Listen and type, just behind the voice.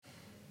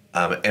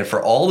And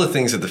for all the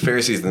things that the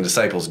Pharisees and the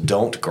disciples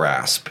don't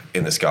grasp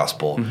in this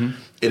gospel,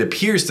 it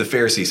appears the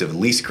Pharisees have at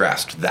least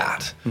grasped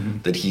that,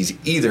 that he's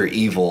either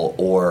evil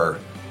or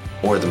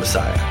the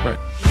Messiah. Right.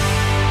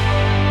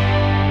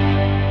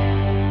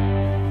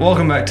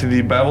 Welcome back to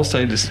the Bible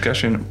Study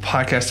Discussion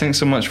Podcast. Thanks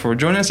so much for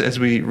joining us as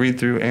we read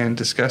through and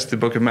discuss the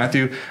book of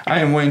Matthew.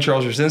 I am Wayne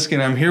Charles Rosinski,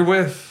 and I'm here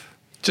with...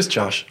 Just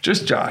Josh.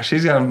 Just Josh.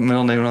 He's got a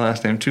middle name and a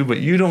last name too, but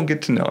you don't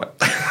get to know it.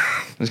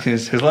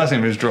 His last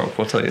name is Droke,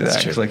 we'll tell you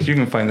that. Because you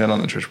can find that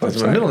on the church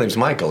website. My middle name's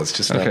Michael. It's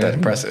just not that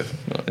impressive.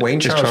 Wayne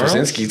Charles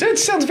Rosinski. That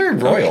sounds very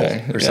royal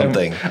or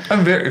something.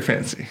 I'm very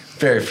fancy.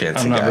 Very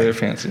fancy. I'm not very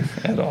fancy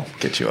at all.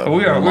 Get you up.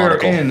 We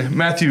are in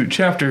Matthew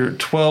chapter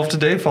 12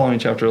 today, following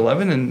chapter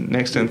 11 and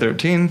next in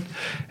 13,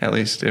 at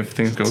least if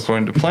things go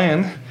according to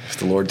plan. If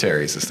the Lord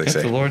tarries, as they say.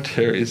 If the Lord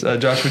tarries.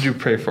 Josh, would you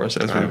pray for us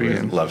as we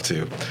begin? I'd love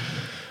to.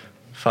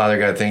 Father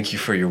God, thank you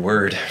for your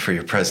word, for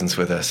your presence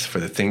with us, for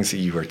the things that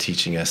you are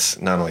teaching us,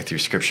 not only through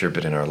Scripture,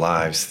 but in our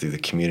lives, through the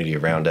community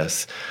around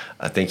us.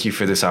 Thank you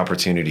for this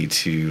opportunity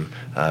to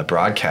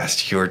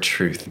broadcast your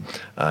truth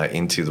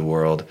into the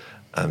world.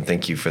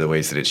 Thank you for the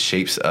ways that it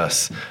shapes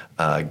us,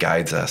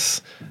 guides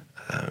us,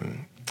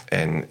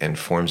 and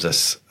forms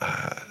us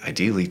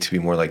ideally to be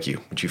more like you.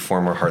 Would you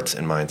form our hearts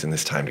and minds in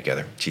this time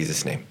together? In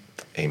Jesus' name,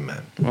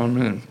 amen.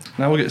 Amen.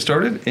 Now we'll get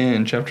started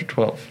in chapter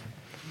 12.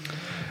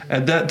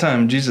 At that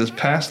time, Jesus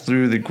passed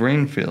through the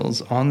grain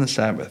fields on the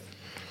Sabbath.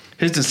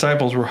 His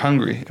disciples were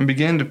hungry and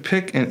began to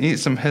pick and eat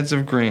some heads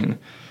of grain.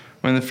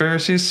 When the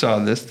Pharisees saw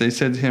this, they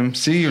said to him,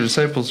 "See, your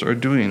disciples are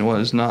doing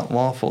what is not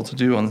lawful to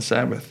do on the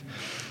Sabbath."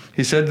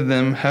 He said to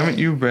them, "Haven't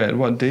you read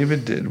what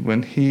David did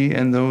when he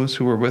and those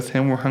who were with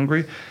him were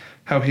hungry?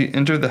 How he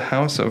entered the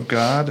house of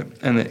God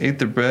and they ate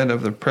the bread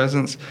of the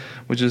presence,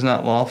 which is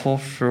not lawful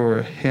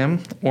for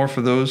him or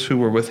for those who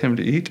were with him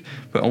to eat,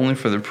 but only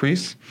for the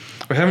priests?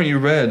 Or haven't you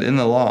read in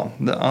the law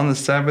that on the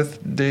Sabbath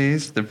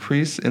days the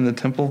priests in the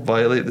temple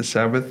violate the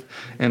Sabbath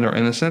and are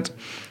innocent?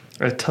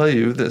 I tell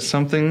you that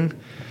something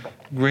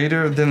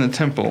greater than the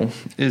temple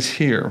is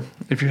here.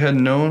 If you had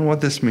known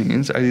what this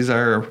means, I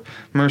desire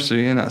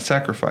mercy and not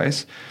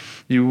sacrifice,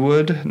 you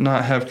would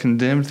not have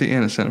condemned the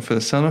innocent, for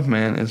the Son of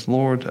Man is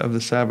Lord of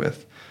the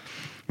Sabbath."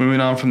 Moving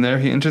on from there,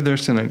 he entered their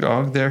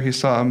synagogue. There he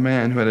saw a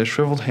man who had a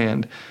shriveled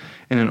hand,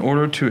 and in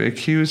order to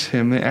accuse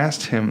him, they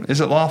asked him,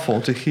 "Is it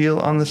lawful to heal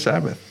on the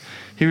Sabbath?"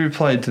 He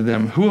replied to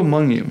them, "Who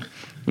among you,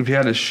 if he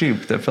had a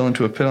sheep that fell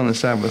into a pit on the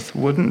Sabbath,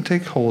 wouldn't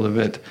take hold of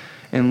it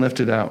and lift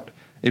it out?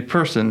 A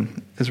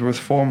person is worth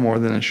far more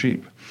than a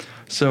sheep.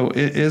 So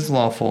it is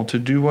lawful to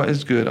do what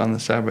is good on the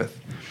Sabbath."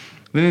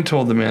 Then he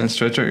told the man,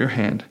 "Stretch out your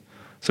hand."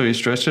 So he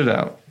stretched it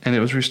out, and it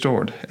was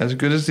restored, as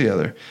good as the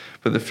other.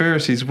 But the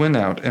Pharisees went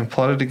out and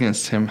plotted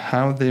against him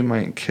how they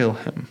might kill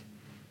him.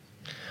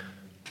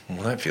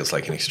 Well, that feels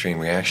like an extreme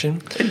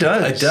reaction. It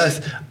does. It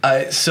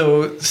does.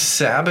 So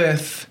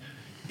Sabbath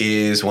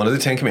is one of the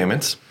Ten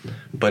Commandments,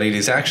 but it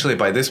is actually,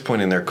 by this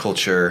point in their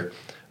culture,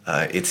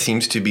 it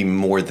seems to be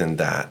more than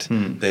that.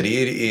 That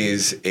it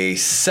is a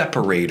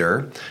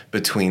separator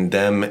between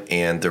them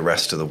and the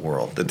rest of the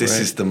world. That this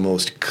is the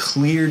most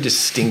clear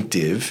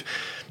distinctive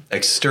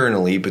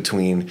externally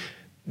between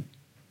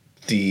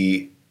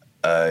the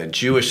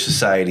Jewish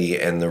society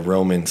and the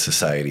Roman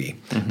society,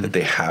 that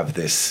they have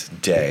this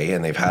day,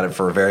 and they've had it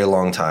for a very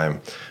long time,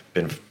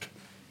 been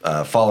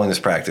following this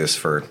practice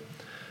for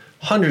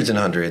hundreds and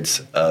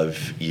hundreds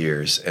of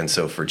years. And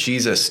so for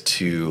Jesus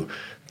to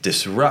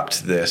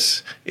disrupt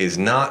this is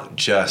not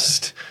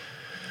just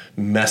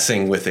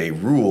messing with a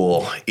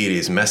rule, it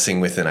is messing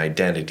with an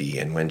identity.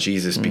 And when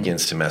Jesus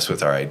begins to mess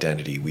with our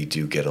identity, we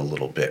do get a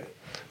little bit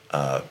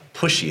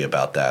pushy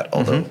about that,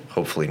 although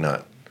hopefully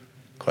not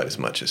quite as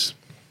much as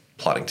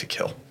plotting to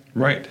kill.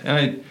 Right.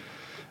 And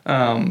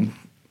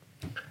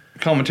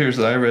commentators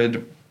that I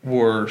read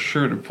were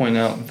sure to point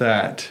out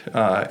that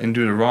in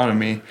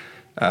Deuteronomy,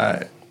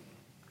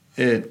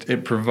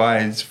 it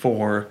provides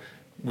for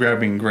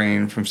grabbing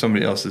grain from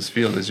somebody else's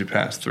field as you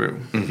pass through.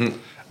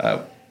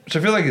 Which I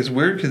feel like is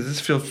weird because this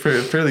feels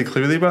fairly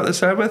clearly about the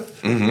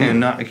Sabbath and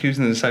not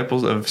accusing the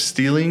disciples of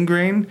stealing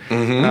grain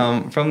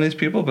from these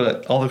people.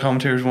 But all the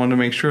commentators wanted to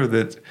make sure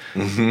that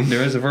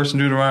there is a verse in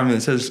Deuteronomy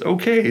that says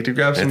okay to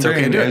grab some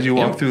grain as you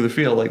walk through the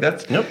field. Like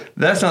that's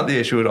not the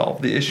issue at all.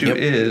 The issue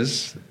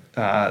is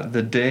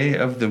the day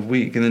of the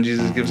week. And then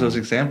Jesus gives those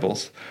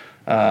examples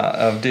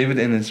of David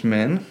and his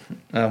men,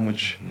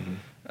 which...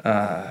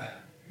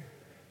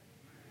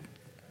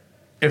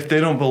 if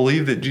they don't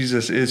believe that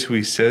Jesus is who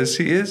he says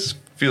he is,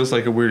 feels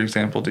like a weird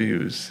example to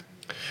use.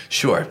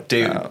 Sure.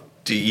 They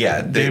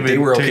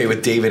were okay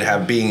with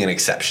David being an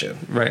exception.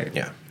 Right.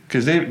 Yeah.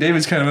 Because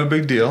David's kind of a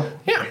big deal.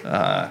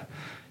 Yeah.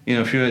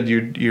 If you had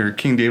your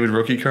King David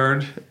rookie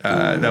card,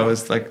 that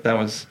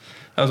was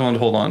one to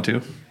hold on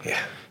to.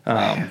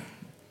 Yeah.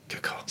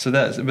 Good call. So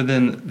but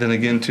then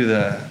again to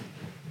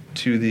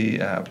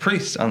the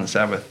priests on the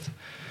Sabbath,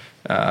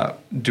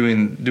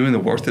 doing the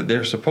work that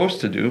they're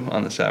supposed to do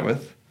on the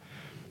Sabbath.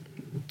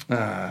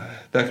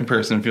 That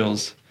comparison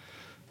feels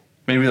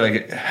maybe like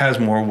it has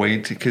more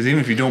weight, because even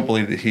if you don't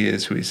believe that he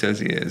is who he says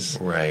he is,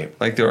 Right.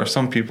 like there are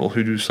some people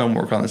who do some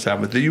work on the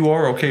Sabbath that you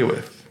are okay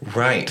with,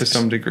 Right. to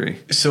some degree.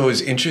 So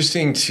it's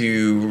interesting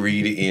to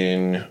read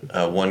in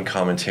one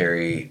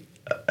commentary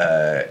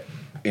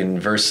in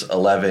verse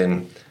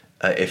 11,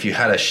 if you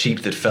had a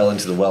sheep that fell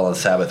into the well on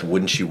Sabbath,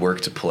 wouldn't you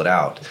work to pull it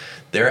out?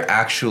 There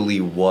actually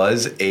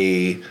was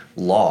a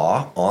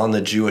law on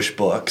the Jewish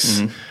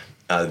books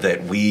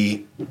that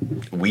we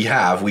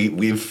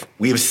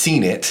have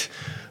seen it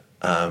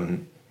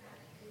from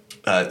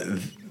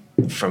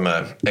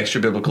an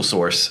extra biblical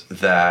source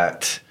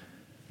that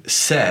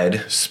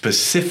said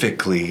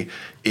specifically,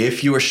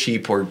 if your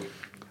sheep or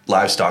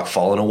livestock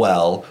fall in a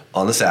well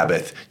on the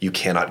Sabbath, you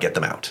cannot get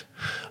them out.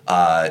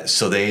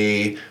 So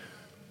they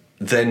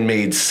then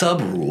made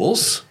sub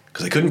rules,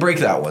 because they couldn't break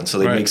that one. So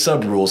they make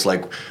sub rules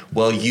like,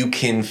 well, you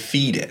can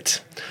feed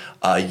it.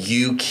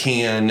 You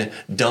can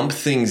dump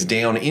things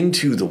down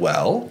into the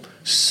well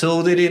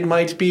so that it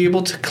might be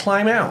able to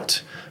climb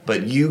out,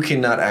 but you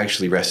cannot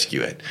actually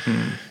rescue it.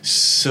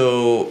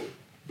 So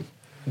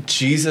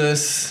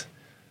Jesus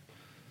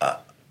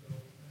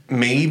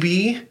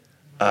maybe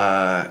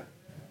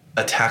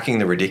attacking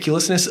the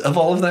ridiculousness of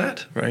all of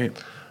that. Right.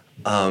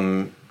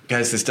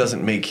 Guys, this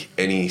doesn't make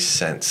any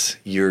sense.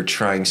 You're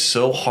trying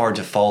so hard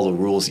to follow the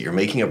rules that you're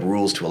making up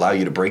rules to allow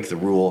you to break the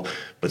rule,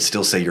 but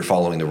still say you're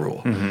following the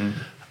rule.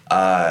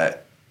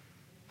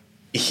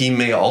 He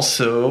may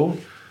also,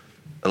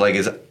 like,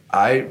 as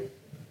I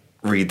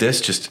read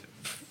this, just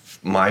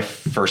my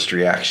first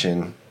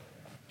reaction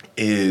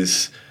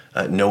is,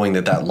 knowing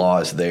that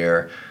law is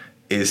there,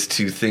 is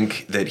to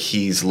think that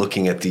he's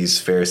looking at these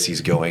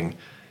Pharisees going,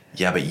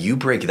 yeah, but you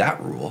break that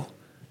rule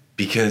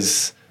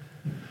because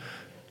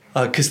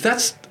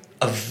that's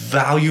a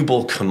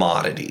valuable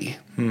commodity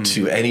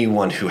to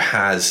anyone who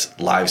has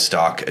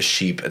livestock, a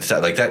sheep,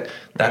 etc. Like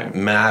that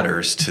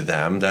matters to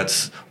them.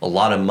 That's a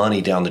lot of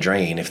money down the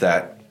drain if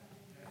that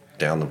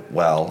down the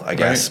well, I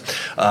guess,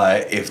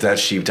 if that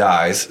sheep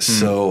dies.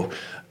 So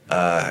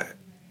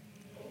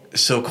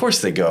of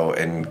course they go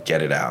and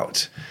get it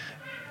out,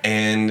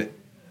 and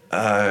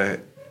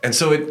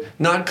so it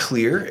not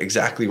clear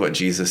exactly what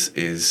Jesus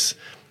is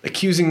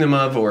accusing them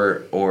of,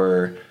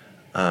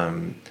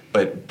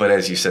 but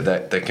as you said,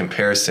 that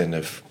comparison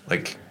of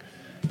like,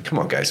 come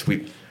on, guys,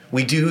 we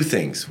do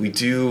things, we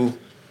do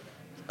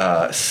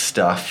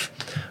stuff.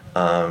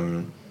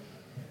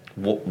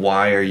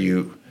 Why are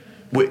you?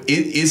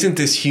 Isn't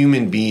this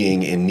human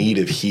being in need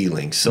of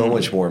healing so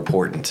much more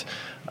important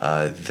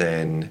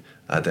than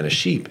a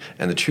sheep?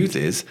 And the truth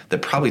is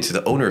that probably to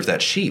the owner of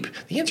that sheep,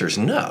 the answer is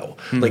no.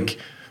 Like,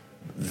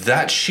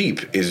 that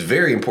sheep is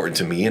very important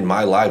to me in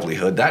my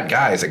livelihood. That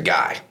guy is a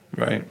guy.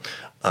 Right.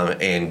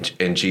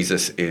 And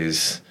Jesus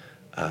is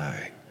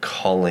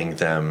calling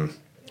them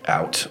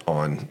out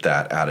on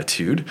that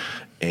attitude,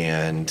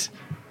 and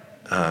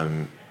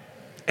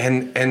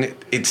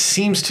it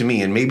seems to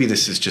me, and maybe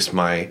this is just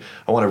I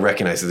want to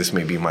recognize that this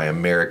may be my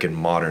American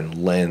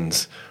modern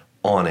lens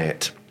on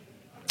it,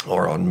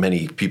 or on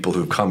many people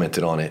who've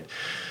commented on it.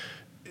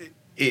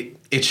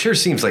 It sure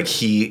seems like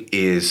he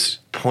is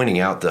pointing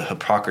out the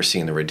hypocrisy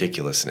and the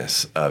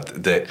ridiculousness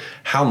of that,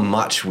 how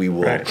much we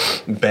will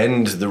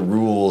bend the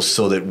rules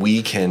so that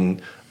we can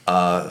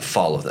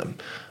follow them.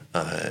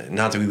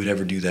 Not that we would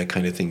ever do that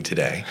kind of thing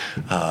today,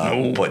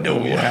 but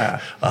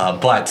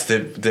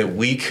that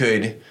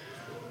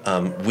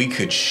we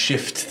could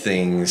shift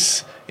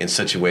things in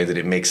such a way that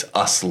it makes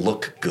us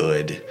look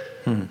good.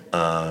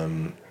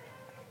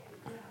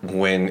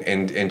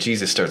 When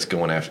Jesus starts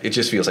going after, it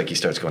just feels like he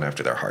starts going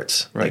after their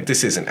hearts. Right. Like,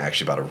 this isn't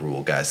actually about a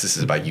rule, guys. This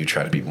is about you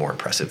trying to be more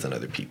impressive than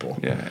other people.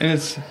 Yeah, and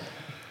it's,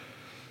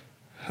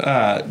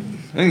 I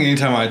think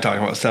anytime I talk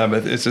about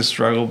Sabbath, it's a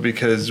struggle,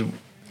 because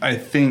I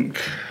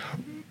think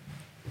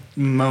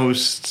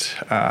most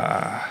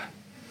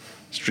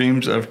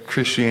streams of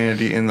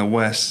Christianity in the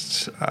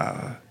West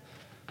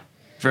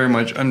very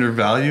much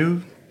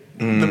undervalue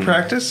the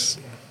practice.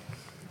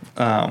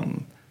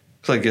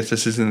 So I guess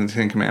this is in the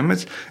Ten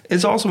Commandments.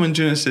 It's also in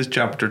Genesis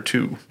chapter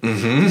 2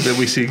 that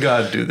we see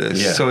God do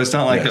this. Yeah. So it's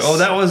not like, oh,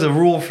 that was a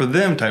rule for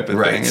them type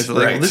of thing. It's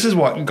like, well, this is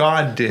what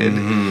God did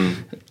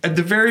at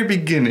the very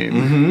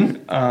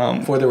beginning.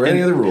 Before there were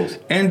any other rules.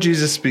 And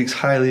Jesus speaks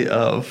highly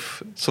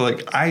of. So,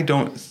 like, I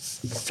don't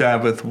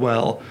Sabbath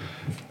well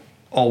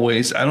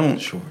always. I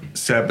don't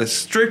Sabbath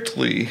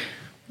strictly.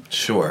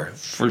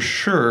 For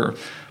sure.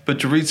 But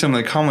to read some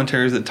of the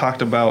commentaries that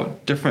talked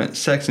about different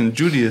sects in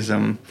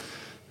Judaism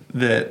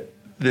that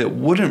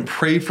wouldn't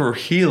pray for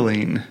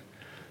healing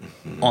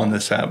on the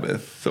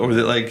Sabbath, or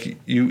that, like,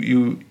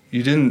 you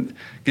didn't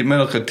get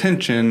medical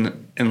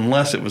attention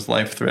unless it was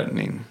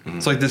life-threatening.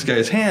 It's like this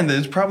guy's hand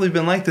has probably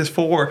been like this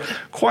for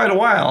quite a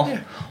while.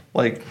 Yeah.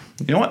 Like,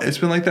 you know what? It's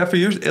been like that for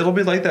years. It'll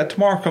be like that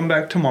tomorrow. Come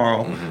back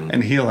tomorrow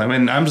and heal him.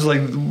 And I'm just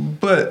like,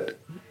 but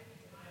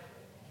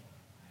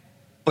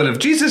if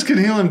Jesus can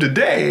heal him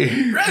today,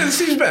 it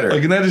seems better.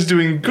 Like, and that is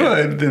doing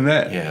good, then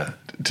that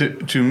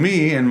to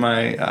me and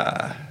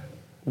my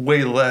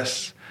way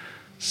less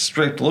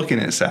strict looking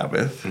at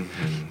Sabbath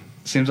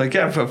seems like,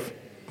 yeah,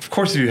 of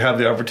course, if you have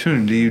the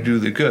opportunity, you do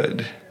the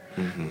good.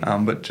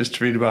 But just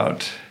to read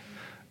about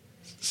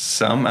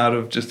some out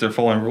of just their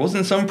following rules,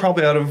 and some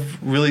probably out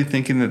of really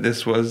thinking that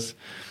this was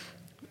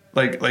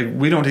like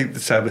we don't take the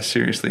Sabbath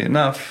seriously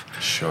enough.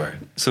 Sure.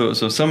 So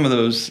some of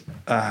those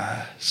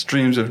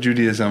streams of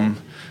Judaism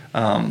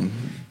were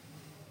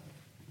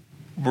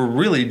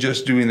really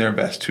just doing their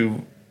best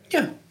to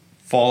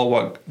follow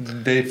what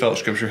they felt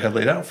Scripture had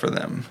laid out for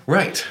them.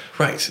 Right.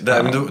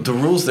 The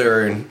rules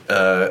there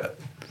are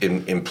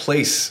in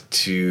place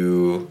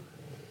to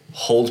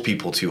hold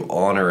people to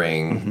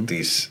honoring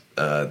these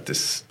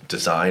this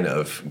design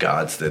of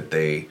gods that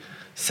they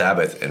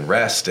Sabbath and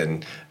rest,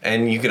 and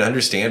you can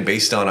understand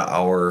based on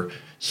our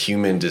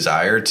human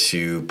desire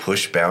to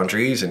push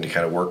boundaries and to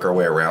kind of work our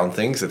way around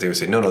things that they would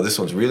say, no, this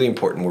one's really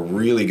important. We're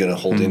really going to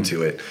hold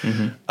into it.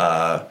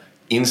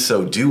 In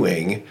so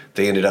doing,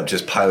 they ended up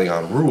just piling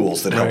on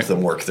rules that helped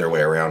them work their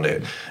way around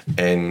it,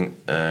 and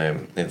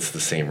it's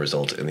the same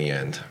result in the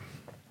end.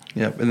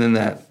 Yep, and then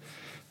that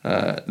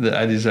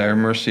I desire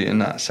mercy and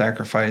not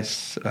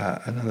sacrifice.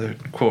 Another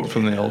quote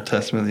from the Old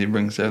Testament that he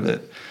brings there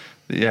that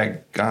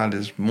God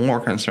is more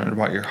concerned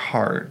about your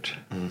heart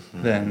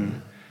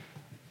than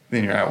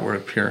your outward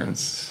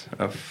appearance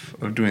of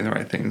doing the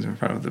right things in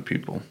front of the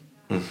people.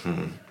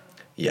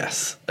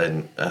 Yes,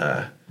 and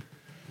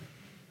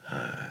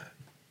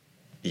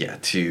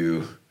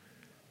to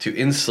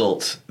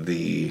insult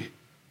the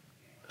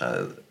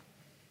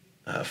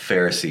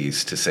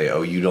Pharisees, to say,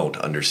 "Oh, you don't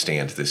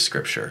understand this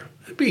Scripture,"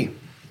 it'd be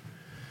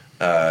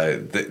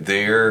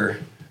their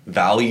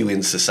value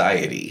in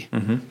society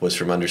was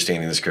from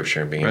understanding the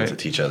Scripture and being able to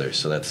teach others.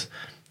 So that's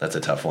a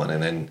tough one.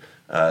 And then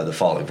the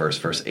following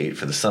verse 8,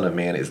 for the Son of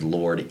Man is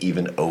Lord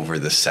even over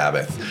the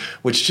Sabbath,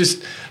 which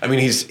just, I mean,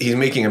 he's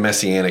making a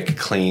messianic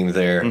claim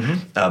there,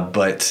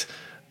 but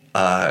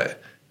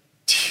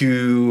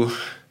to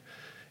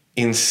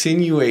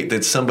insinuate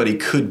that somebody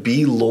could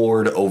be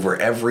Lord over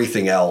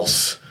everything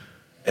else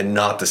and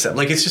not the Sabbath,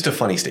 like, it's just a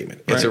funny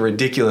statement. It's a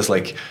ridiculous,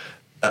 like,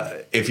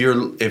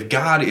 if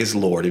God is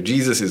Lord, if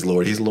Jesus is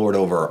Lord, he's Lord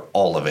over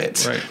all of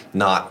it,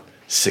 not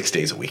 6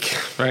 days a week.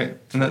 Right.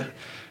 And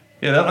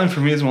that line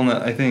for me is one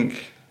that I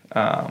think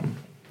I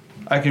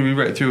can read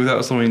right through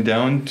without slowing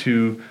down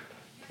to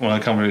one of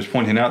the commentators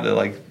pointing out that,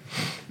 like,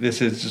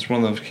 this is just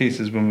one of those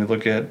cases when we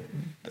look at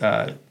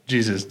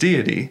Jesus'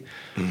 deity,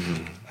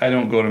 I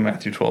don't go to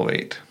Matthew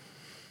 12:8.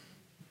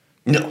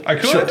 No, I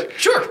could.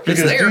 Sure.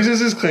 Because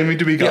Jesus is claiming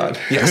to be God.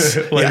 Yes.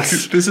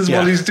 This is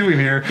what he's doing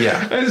here.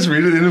 Yeah. I just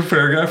read it in a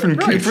paragraph and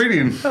keep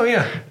reading. Oh,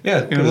 yeah.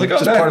 Yeah. You know, like,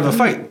 just part of a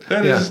fight.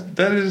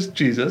 That is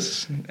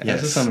Jesus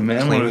as the Son of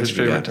Man, one of his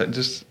favorite types.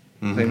 Just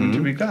claiming to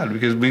be God,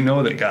 because we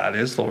know that God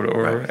is Lord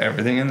over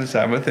everything in the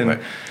Sabbath. And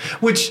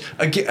which,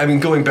 again, I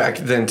mean, going back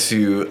then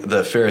to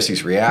the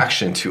Pharisees'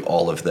 reaction to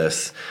all of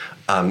this,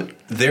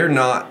 they're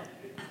not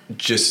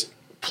just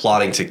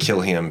plotting to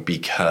kill him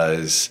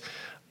because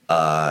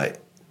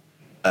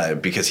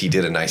he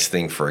did a nice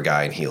thing for a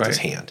guy and healed his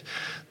hand.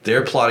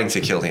 They're plotting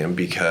to kill him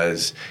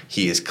because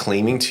he is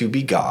claiming to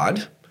be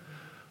God,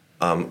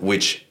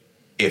 which,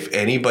 if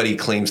anybody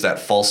claims that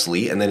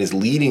falsely and then is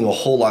leading a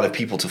whole lot of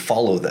people to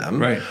follow them,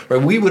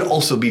 we would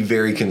also be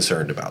very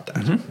concerned about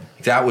that.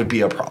 That would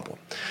be a problem.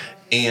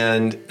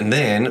 And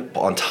then,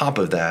 on top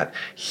of that,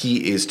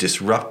 he is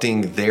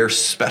disrupting their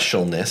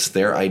specialness,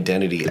 their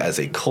identity as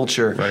a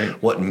culture.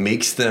 What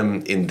makes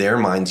them, in their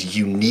minds,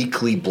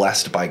 uniquely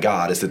blessed by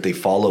God is that they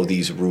follow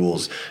these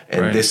rules.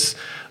 And this,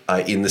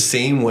 in the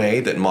same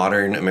way that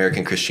modern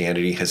American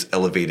Christianity has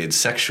elevated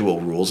sexual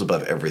rules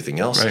above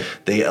everything else,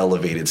 they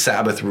elevated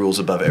Sabbath rules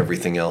above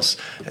everything else.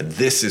 And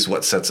this is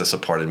what sets us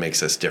apart and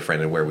makes us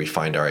different and where we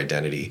find our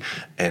identity.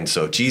 And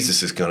so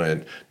Jesus is going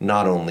to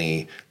not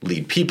only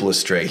lead people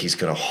astray, he's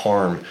going to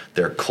harm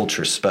their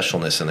culture's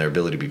specialness and their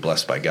ability to be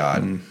blessed by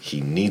God. He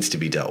needs to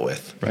be dealt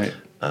with.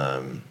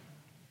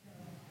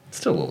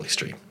 Still a little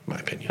extreme, in my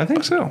opinion. I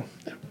think so.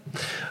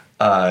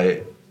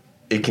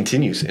 It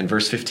continues in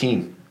verse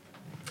 15.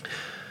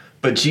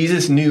 But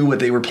Jesus knew what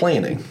they were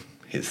planning,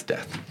 his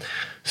death.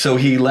 So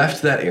he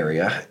left that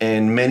area,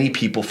 and many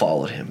people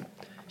followed him.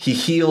 He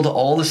healed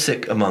all the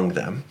sick among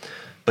them,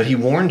 but he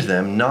warned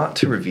them not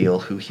to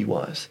reveal who he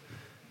was.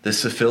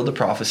 This fulfilled the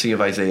prophecy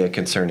of Isaiah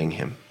concerning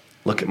him.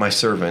 Look at my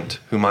servant,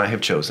 whom I have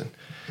chosen.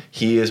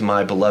 He is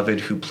my beloved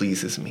who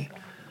pleases me.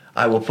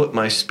 I will put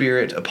my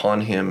spirit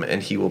upon him,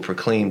 and he will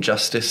proclaim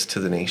justice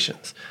to the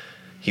nations.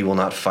 He will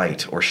not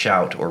fight or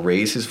shout or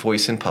raise his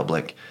voice in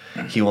public.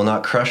 He will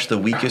not crush the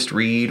weakest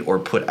reed or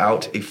put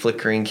out a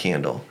flickering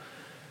candle.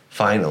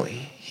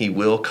 Finally, he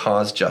will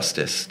cause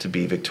justice to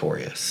be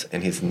victorious,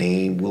 and his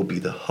name will be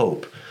the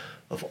hope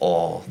of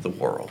all the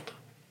world.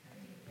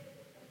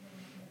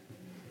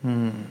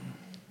 I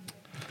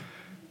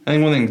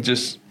think one thing,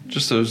 just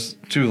those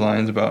two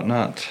lines about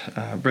not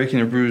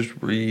breaking a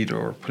bruised reed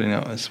or putting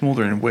out a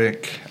smoldering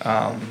wick.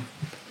 I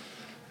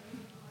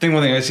think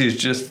one thing I see is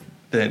just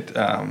that,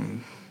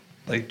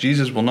 like,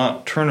 Jesus will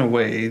not turn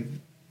away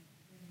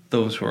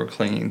those who are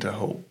clinging to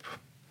hope.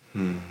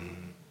 Like,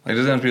 there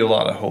doesn't have to be a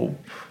lot of hope.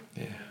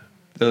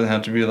 doesn't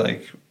have to be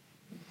like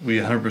we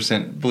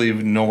 100%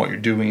 believe know what you're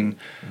doing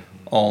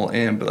all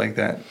in, but like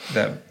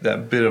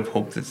that bit of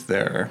hope that's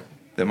there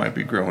that might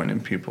be growing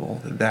in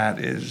people,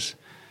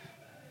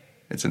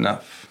 it's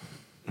enough.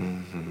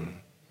 Mm-hmm.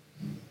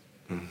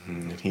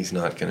 Mm-hmm. He's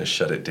not going to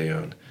shut it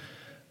down.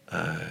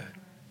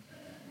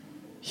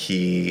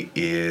 He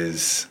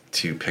is,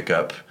 to pick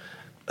up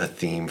a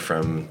theme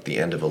from the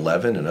end of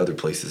 11 and other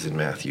places in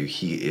Matthew,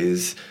 he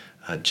is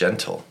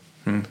gentle.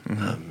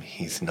 Mm-hmm.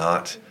 He's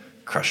not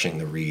crushing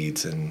the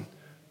reeds and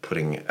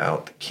putting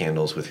out the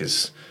candles with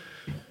his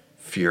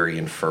fury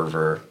and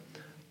fervor.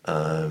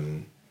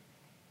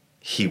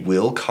 He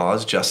will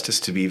cause justice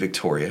to be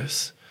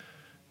victorious.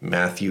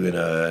 Matthew, in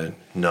a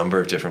number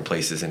of different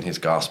places in his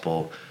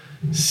gospel,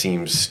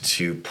 seems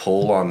to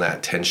pull on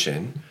that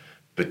tension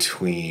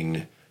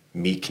between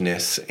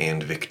meekness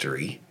and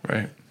victory.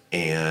 Right.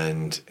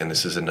 And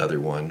this is another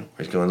one where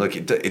he's going, look,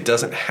 it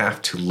doesn't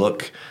have to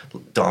look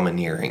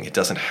domineering. It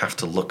doesn't have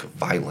to look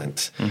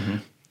violent. Mm-hmm.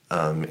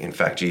 In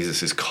fact,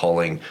 Jesus is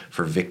calling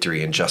for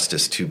victory and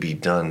justice to be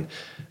done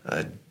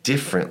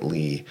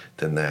differently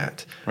than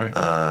that.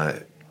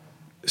 Right.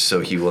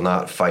 So he will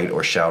not fight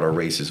or shout or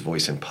raise his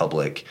voice in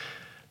public.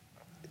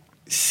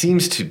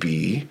 Seems to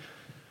be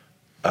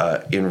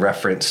in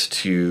reference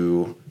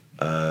to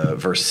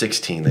verse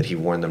 16 that he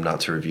warned them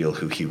not to reveal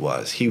who he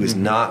was. He was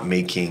not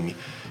making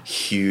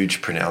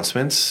huge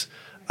pronouncements.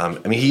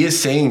 He is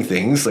saying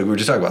things like we were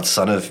just talking about,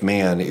 Son of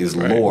Man is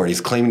Lord. He's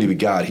claiming to be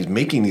God. He's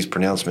making these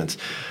pronouncements,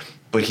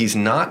 but he's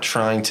not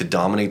trying to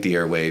dominate the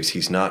airwaves.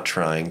 He's not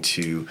trying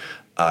to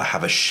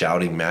have a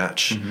shouting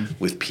match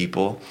with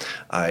people.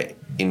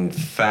 In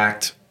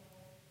fact,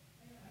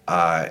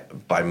 by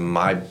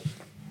my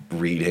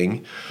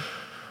reading,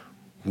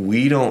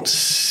 we don't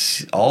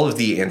see all of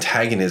the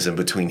antagonism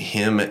between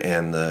him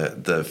and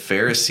the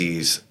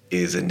Pharisees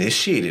is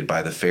initiated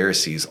by the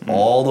Pharisees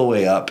all the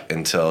way up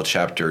until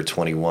chapter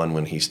 21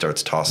 when he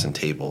starts tossing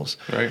tables,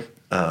 right,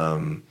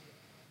 and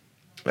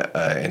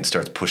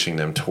starts pushing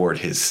them toward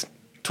his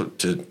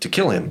to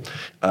kill him.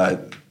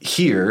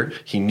 Here,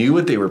 he knew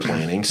what they were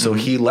planning, so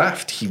he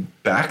left. He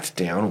backed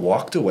down,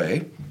 walked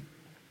away,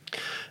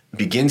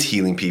 begins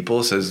healing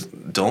people, says,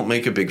 "Don't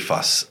make a big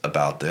fuss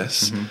about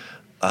this."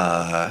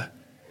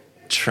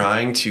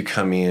 Trying to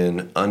come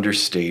in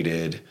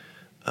understated,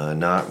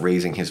 not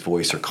raising his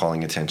voice or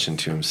calling attention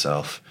to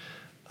himself,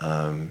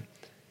 and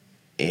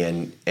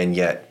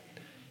yet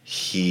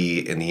he,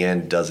 in the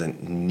end,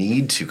 doesn't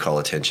need to call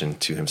attention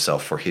to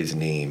himself for his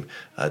name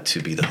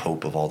to be the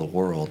hope of all the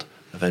world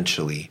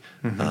eventually,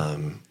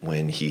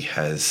 when he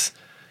has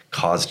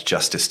caused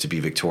justice to be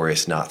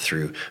victorious, not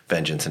through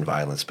vengeance and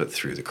violence, but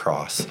through the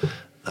cross.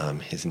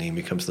 His name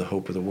becomes the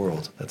hope of the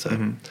world. That's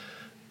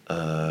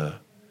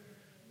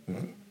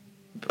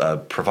a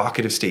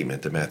provocative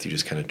statement that Matthew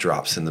just kind of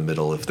drops in the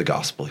middle of the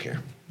gospel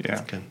here.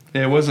 Yeah.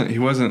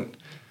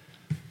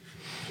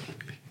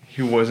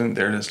 He wasn't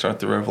there to start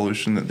the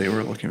revolution that they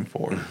were looking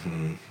for.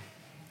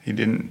 He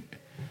didn't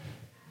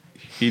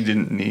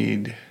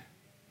need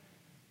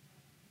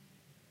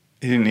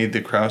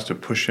the crowds to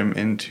push him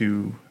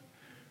into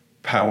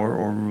power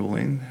or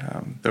ruling.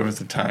 There was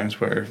the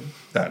times where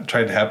that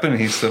tried to happen and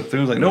he slipped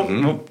through. He was like,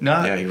 nope,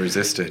 not. Yeah, he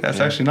resisted.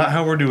 That's actually not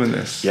how we're doing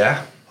this.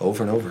 Yeah,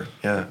 over and over.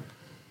 Yeah.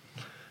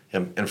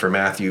 And for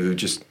Matthew,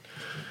 just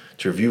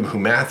to review who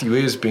Matthew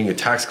is, being a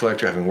tax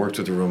collector, having worked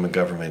with the Roman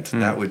government,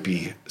 that would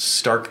be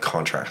stark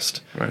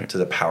contrast to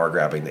the power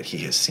grabbing that he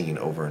has seen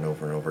over and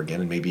over and over again,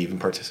 and maybe even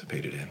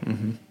participated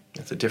in.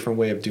 It's a different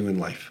way of doing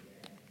life.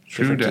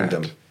 True different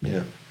that.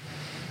 kingdom.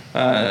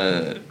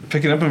 Yeah.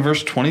 Picking up in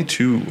verse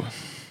 22.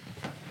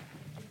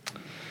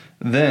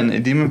 Then a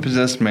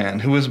demon-possessed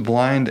man who was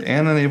blind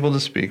and unable to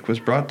speak was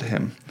brought to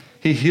him.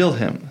 He healed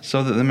him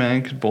so that the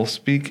man could both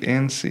speak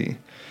and see.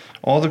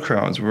 All the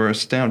crowds were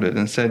astounded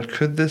and said,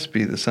 "Could this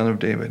be the son of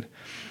David?"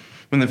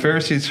 When the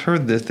Pharisees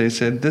heard this, they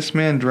said, "This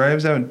man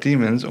drives out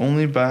demons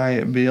only by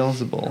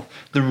Beelzebul,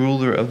 the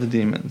ruler of the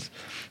demons."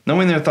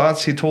 Knowing their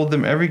thoughts, he told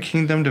them, "Every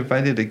kingdom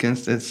divided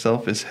against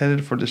itself is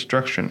headed for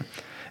destruction,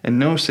 and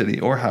no city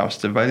or house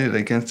divided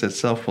against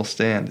itself will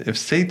stand. If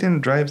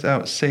Satan drives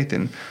out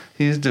Satan,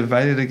 he is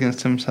divided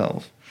against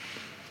himself.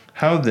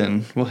 How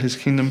then will his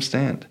kingdom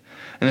stand?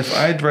 And if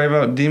I drive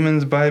out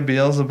demons by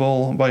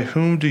Beelzebul, by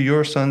whom do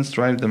your sons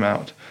drive them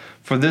out?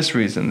 For this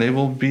reason they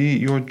will be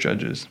your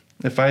judges.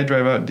 If I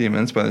drive out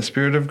demons by the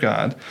Spirit of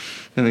God,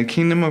 then the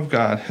kingdom of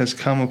God has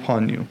come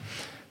upon you.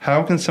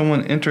 How can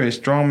someone enter a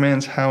strong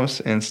man's house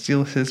and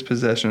steal his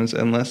possessions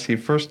unless he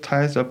first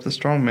ties up the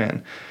strong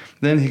man?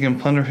 Then he can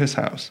plunder his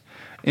house.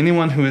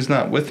 Anyone who is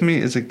not with me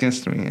is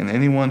against me, and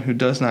anyone who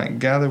does not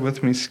gather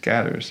with me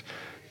scatters.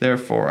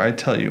 Therefore, I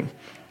tell you,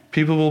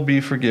 people will be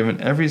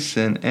forgiven every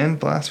sin and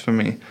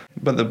blasphemy,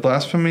 but the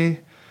blasphemy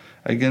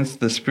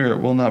against the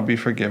Spirit will not be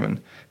forgiven.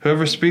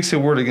 Whoever speaks a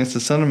word against the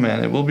Son of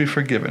Man, it will be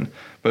forgiven.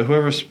 But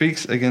whoever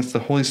speaks against the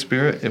Holy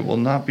Spirit, it will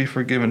not be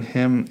forgiven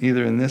him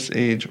either in this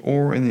age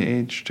or in the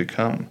age to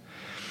come.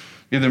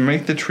 Either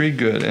make the tree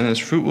good, and its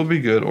fruit will be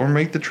good, or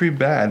make the tree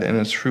bad, and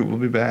its fruit will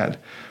be bad.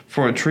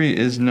 For a tree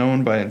is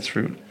known by its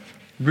fruit.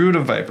 Brood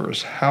of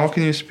vipers, how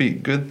can you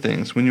speak good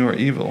things when you are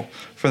evil?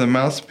 For the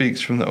mouth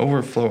speaks from the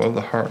overflow of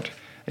the heart.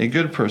 A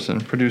good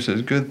person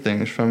produces good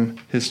things from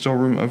his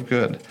storeroom of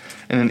good,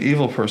 and an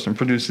evil person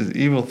produces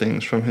evil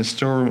things from his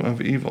storeroom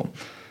of evil.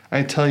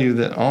 I tell you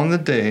that on the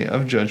day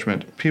of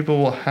judgment, people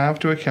will have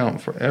to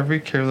account for every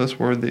careless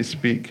word they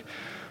speak.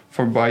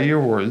 For by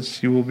your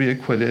words you will be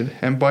acquitted,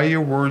 and by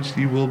your words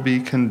you will be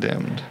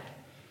condemned.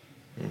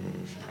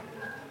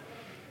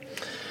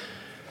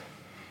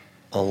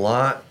 A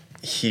lot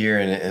here,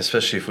 and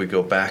especially if we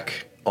go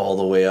back all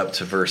the way up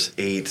to verse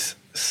 8,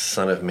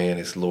 Son of Man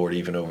is Lord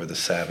even over the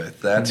Sabbath.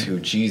 That's who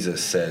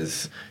Jesus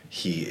says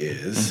he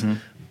is.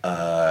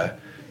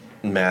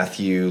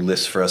 Matthew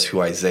lists for us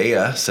who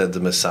Isaiah said the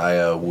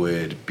Messiah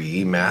would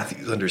be,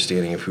 Matthew's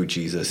understanding of who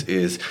Jesus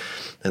is.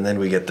 And then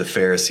we get the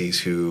Pharisees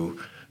who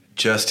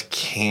just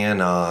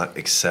cannot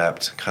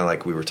accept, kind of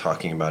like we were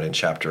talking about in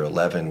chapter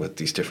 11 with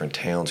these different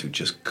towns who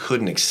just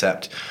couldn't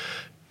accept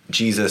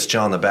Jesus,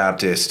 John the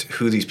Baptist,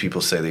 who these people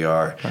say they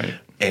are. Right.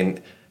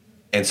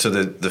 And so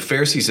the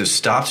Pharisees have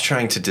stopped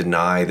trying to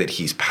deny that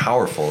he's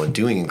powerful and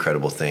doing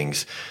incredible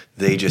things.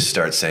 They just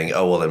start saying,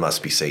 oh, well, it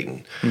must be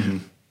Satan.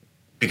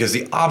 Because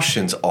the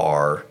options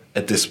are,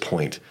 at this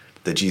point,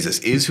 that Jesus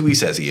is who he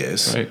says he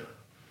is, Right.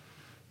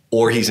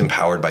 or he's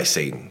empowered by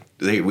Satan.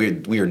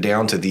 We are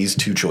down to these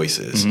two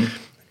choices.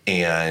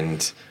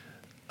 And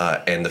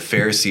the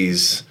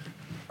Pharisees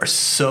are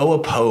so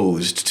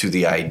opposed to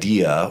the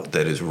idea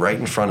that is right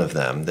in front of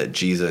them that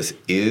Jesus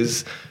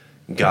is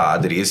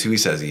God, that he is who he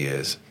says he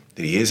is,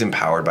 that he is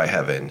empowered by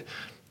heaven,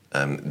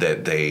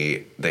 that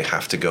they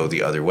have to go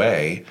the other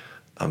way,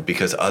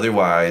 because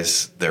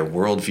otherwise their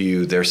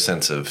worldview, their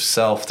sense of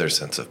self, their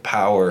sense of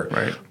power,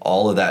 Right.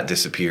 all of that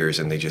disappears,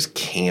 and they just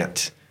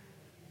can't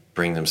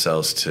bring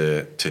themselves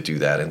to do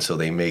that. And so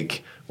they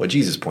make what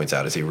Jesus points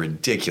out as a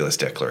ridiculous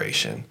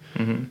declaration.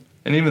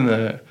 And even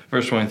the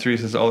verse 23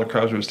 says all the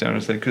crowds were astounded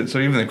as they could. So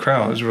even the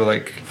crowds were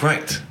like,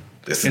 Right.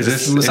 Is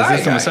this the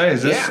Messiah?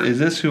 Yeah. Is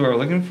this who we're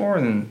looking for?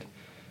 And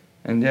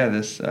yeah,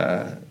 this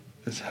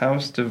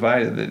house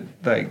divided, that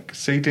like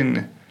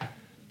Satan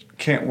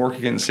can't work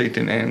against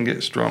Satan and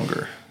get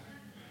stronger.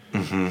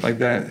 Like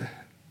that.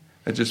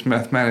 It just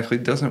mathematically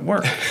doesn't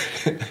work.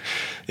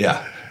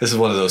 Yeah. This is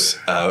one of those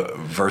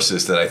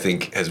verses that I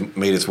think has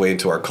made its way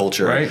into our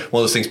culture. Right.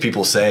 One of those things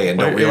people say and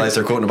don't realize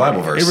they're quoting a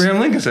Bible verse. Abraham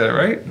Lincoln said it,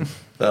 right?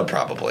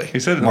 Probably. He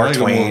said it in Mark the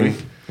Lego Twain.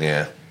 movie.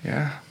 Yeah.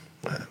 Yeah.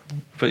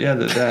 But yeah,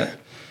 that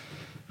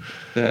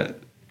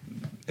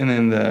and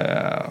then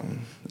the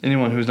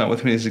anyone who's not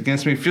with me is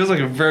against me feels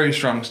like a very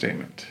strong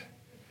statement.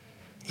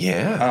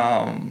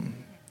 Yeah.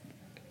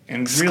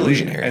 And really,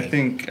 Exclusionary. I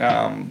think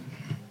a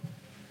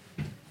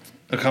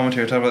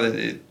commentator talked about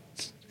it.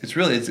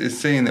 It's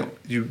saying that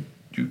you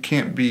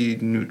can't be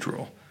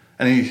neutral,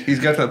 and he's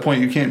got to that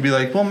point. You can't be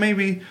like, well,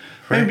 maybe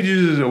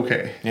Jesus is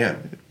okay. Yeah.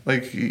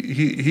 Like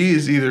he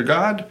is either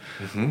God,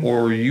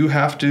 or you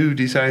have to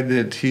decide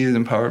that he is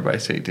empowered by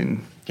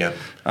Satan. Yeah.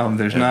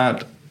 There's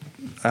not.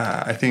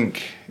 I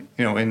think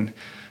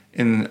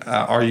in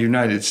our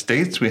United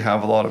States we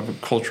have a lot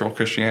of cultural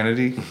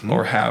Christianity,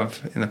 or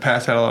have in the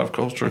past had a lot of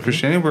cultural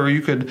Christianity, where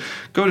you could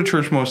go to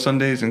church most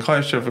Sundays and call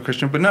yourself a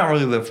Christian, but not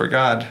really live for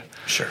God.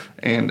 Sure.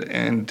 And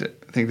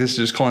I think this is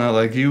just calling out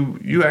like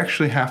you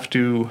actually have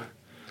to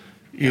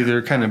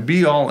either kind of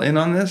be all in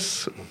on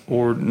this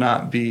or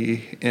not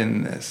be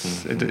in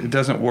this. It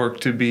doesn't work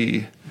to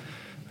be,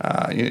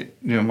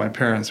 my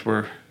parents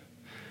were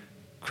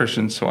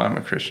Christians, so I'm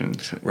a Christian.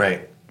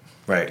 Right.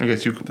 Right. I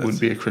guess you would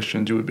be a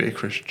Christian. You would be a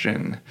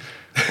Christian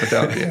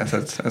without the S.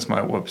 That's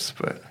my whoops.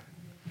 But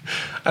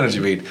I know what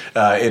you mean.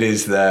 It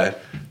is the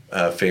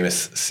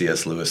famous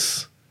C.S.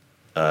 Lewis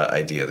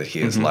idea that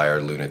he is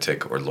liar,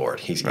 lunatic, or Lord.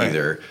 He's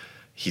either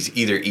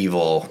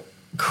evil,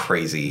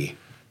 crazy,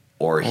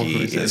 or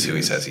he is who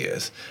he says he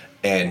is.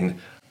 And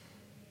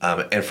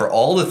for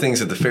all the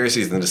things that the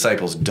Pharisees and the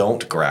disciples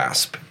don't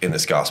grasp in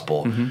this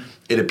gospel,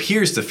 it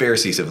appears the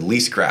Pharisees have at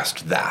least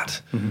grasped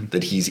that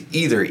he's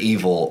either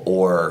evil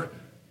or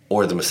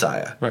the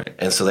Messiah. Right.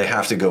 And so they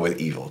have to go with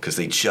evil because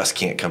they just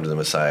can't come to the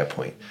Messiah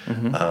point.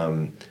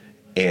 And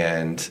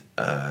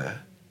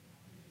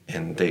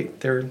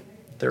they're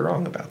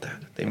wrong about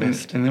that. They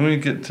missed. And then we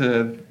get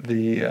to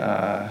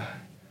the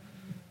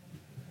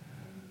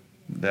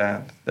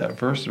that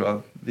verse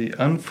about the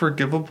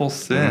unforgivable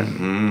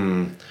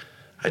sin.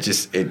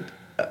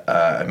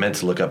 I meant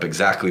to look up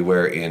exactly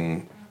where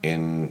in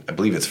I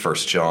believe it's 1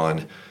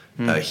 John.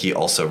 He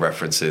also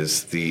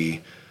references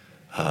the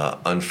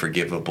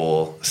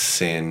unforgivable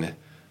sin,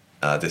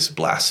 this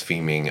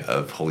blaspheming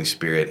of Holy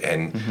Spirit,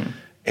 and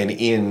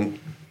in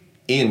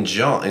 1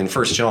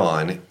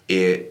 John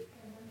it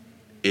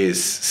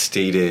is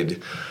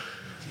stated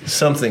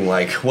something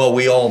like, well,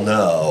 we all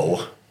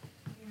know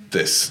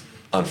this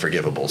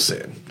unforgivable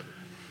sin.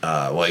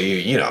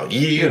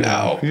 You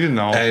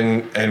know.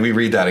 And we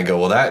read that and go,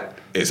 well, that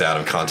is out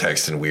of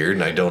context and weird,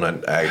 and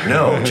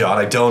no, John,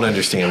 I don't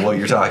understand what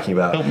you're talking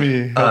about. Help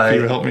me.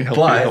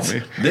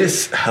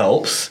 This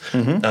helps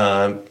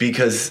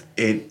because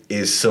it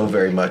is so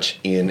very much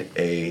in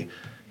a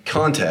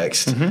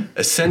context,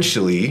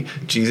 essentially,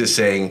 Jesus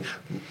saying,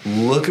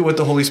 look at what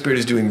the Holy Spirit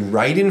is doing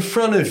right in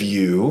front of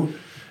you,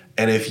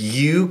 and if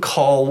you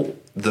call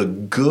the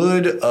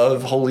good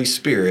of Holy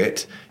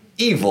Spirit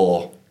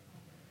evil,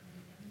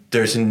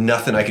 there's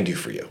nothing I can do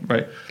for you.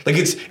 Right. Like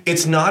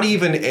it's not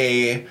even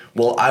a,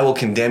 well, I will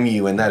condemn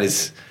you, and that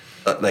is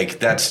like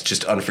that's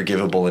just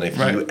unforgivable, and if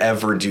you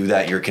ever do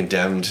that, you're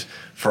condemned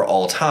for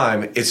all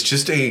time. It's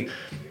just a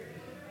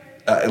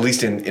at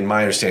least in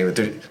my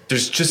understanding,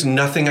 there's just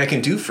nothing I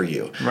can do for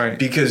you. Right.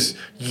 Because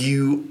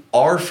you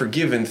are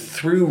forgiven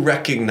through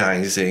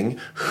recognizing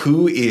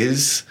who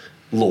is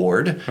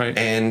Lord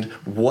and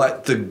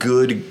what the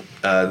good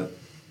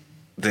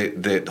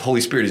that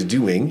Holy Spirit is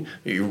doing.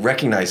 You're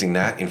recognizing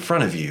that in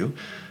front of you.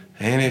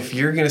 And if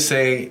you're going to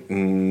say,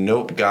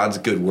 nope, God's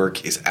good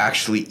work is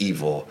actually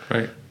evil,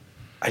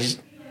 I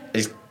just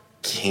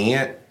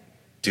can't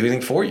do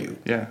anything for you.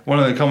 Yeah. One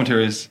of the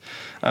commentaries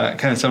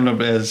kind of summed up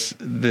as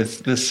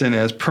this sin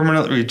as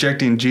permanently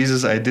rejecting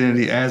Jesus'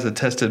 identity as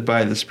attested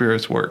by the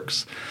Spirit's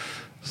works.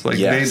 It's like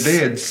they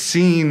had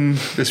seen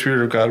the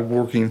Spirit of God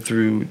working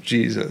through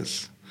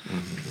Jesus,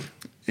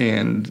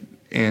 and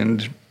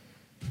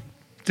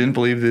didn't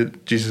believe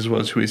that Jesus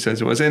was who he says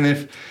he was.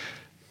 And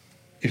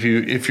if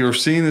you're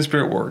seeing the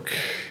Spirit work,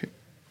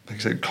 like I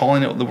said,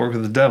 calling it the work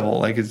of the devil,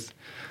 like it's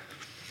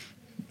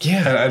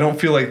I don't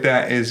feel like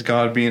that is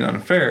God being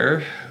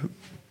unfair.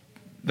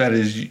 That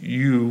is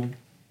you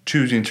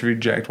choosing to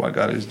reject what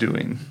God is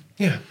doing.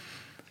 Yeah.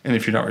 And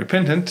if you're not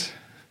repentant,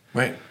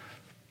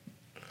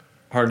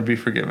 hard to be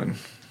forgiven.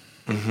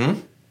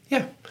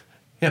 Yeah.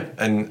 Yeah.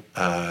 And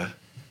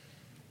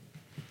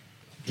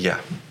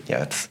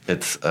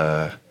it's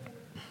a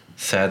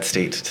sad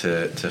state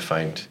to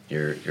find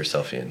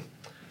yourself in.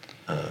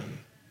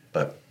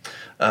 But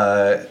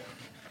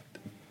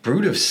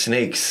Brood of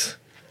Snakes,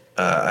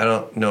 I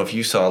don't know if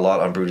you saw a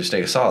lot on Brood of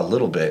Snakes. I saw a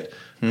little bit.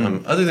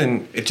 Other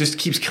than it just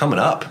keeps coming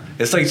up.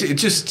 It's like it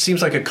just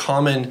seems like a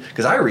common,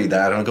 because I read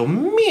that and I go,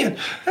 man,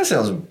 that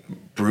sounds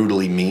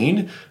brutally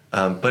mean.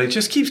 But it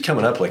just keeps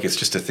coming up like it's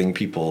just a thing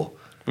people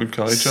would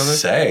call each other.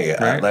 Say,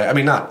 right? I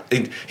mean,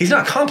 he's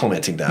not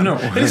complimenting them. No,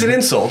 it is an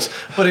insult,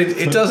 but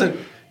it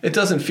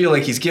doesn't feel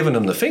like he's giving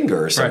them the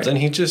finger or something.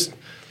 He just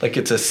like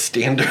it's a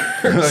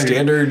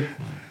standard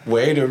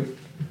way to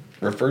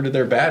refer to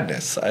their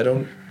badness. I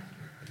don't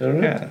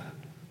know. Yeah, it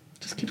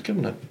just keeps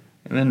coming up.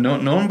 And then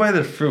known by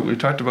the fruit, we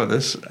talked about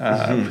this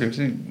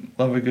previously.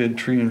 Love a good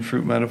tree and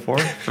fruit metaphor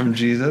from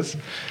Jesus.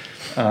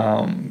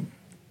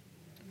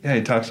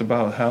 He talks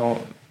about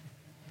how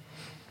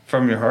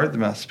from your heart the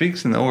mouth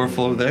speaks and the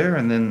overflow there.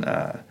 And then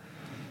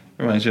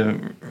reminds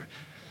you,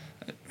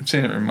 I'm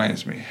saying it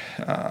reminds me,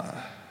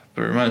 but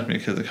it reminds me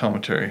because the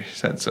commentary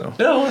said so.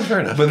 No, fair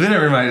enough. But then it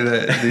reminded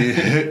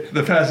that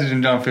the passage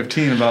in John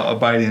 15 about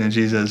abiding in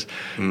Jesus,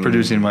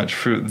 producing much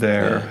fruit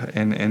there,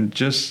 and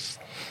just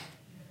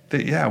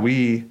that,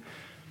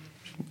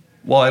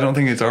 while I don't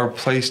think it's our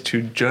place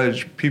to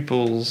judge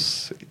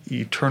people's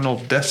eternal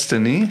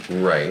destiny,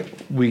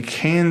 we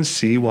can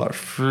see what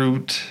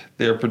fruit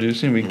they're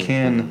producing. We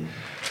can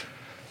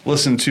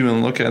listen to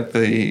and look at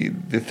the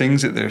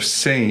things that they're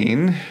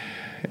saying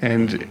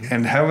and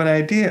have an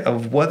idea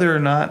of whether or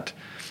not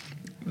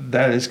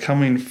that is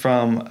coming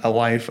from a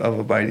life of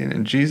abiding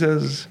in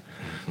Jesus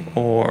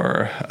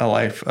or a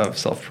life of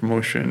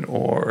self-promotion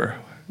or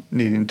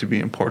needing to be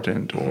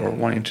important or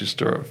wanting to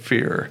stir up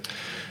fear.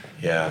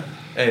 Yeah.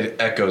 It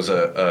echoes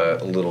a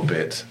little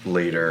bit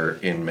later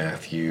in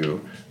Matthew.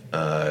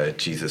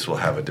 Jesus will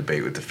have a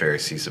debate with the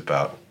Pharisees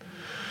about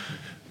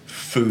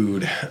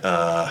food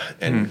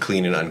and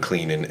clean and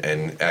unclean,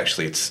 and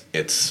actually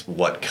it's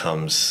what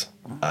comes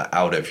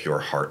out of your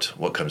heart,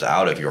 what comes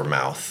out of your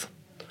mouth,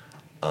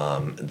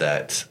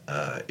 that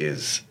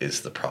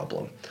is the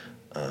problem.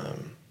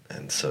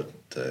 And so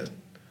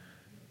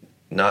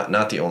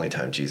not the only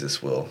time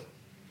Jesus will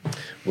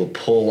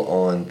pull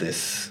on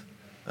this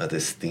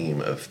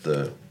theme of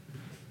that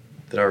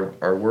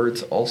our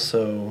words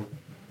also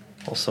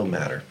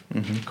matter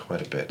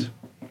quite a bit.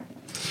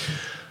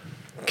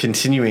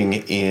 Continuing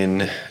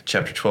in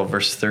chapter 12,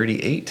 verse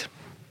 38.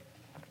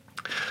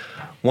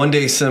 One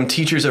day some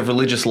teachers of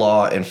religious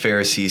law and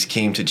Pharisees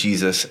came to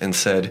Jesus and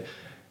said,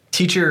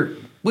 "Teacher,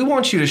 we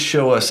want you to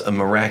show us a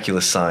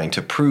miraculous sign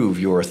to prove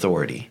your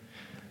authority."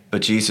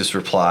 But Jesus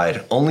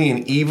replied, "Only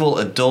an evil,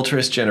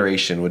 adulterous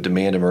generation would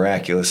demand a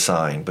miraculous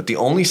sign, but the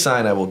only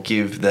sign I will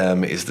give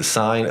them is the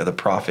sign of the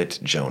prophet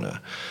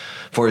Jonah.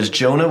 For as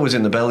Jonah was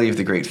in the belly of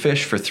the great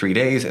fish for 3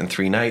 days and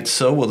 3 nights,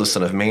 so will the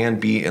Son of Man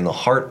be in the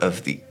heart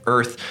of the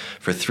earth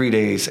for 3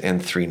 days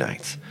and 3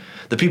 nights.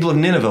 The people of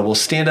Nineveh will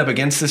stand up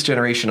against this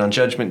generation on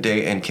Judgment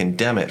Day and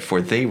condemn it,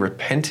 for they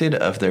repented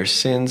of their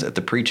sins at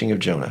the preaching of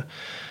Jonah.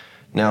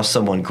 Now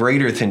someone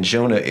greater than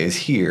Jonah is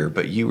here,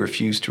 but you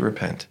refuse to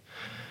repent.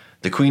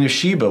 The Queen of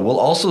Sheba will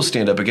also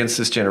stand up against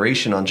this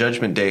generation on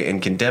Judgment Day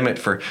and condemn it,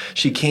 for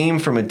she came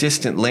from a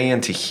distant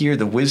land to hear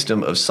the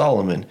wisdom of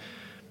Solomon.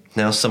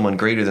 Now someone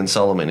greater than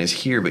Solomon is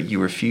here, but you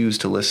refuse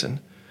to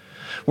listen.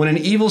 When an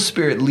evil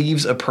spirit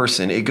leaves a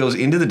person, it goes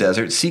into the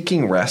desert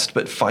seeking rest,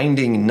 but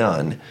finding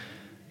none.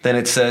 Then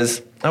it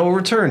says, I will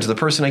return to the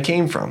person I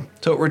came from.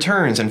 So it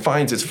returns and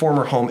finds its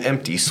former home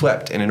empty,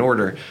 swept, and in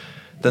order.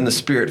 Then the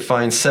spirit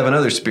finds 7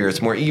 other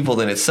spirits more evil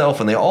than itself,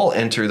 and they all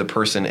enter the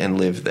person and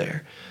live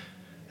there.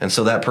 And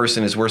so that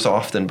person is worse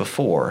off than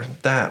before.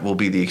 That will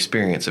be the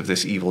experience of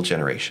this evil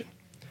generation.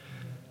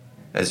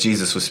 As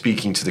Jesus was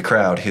speaking to the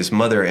crowd, his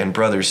mother and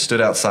brothers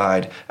stood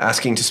outside,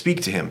 asking to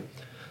speak to him.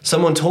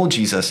 Someone told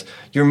Jesus,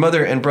 your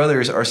mother and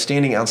brothers are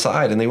standing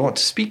outside, and they want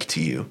to speak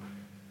to you.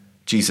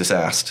 Jesus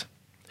asked,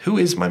 who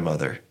is my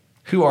mother?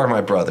 Who are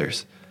my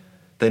brothers?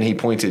 Then he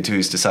pointed to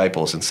his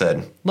disciples and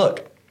said,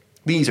 look,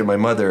 these are my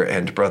mother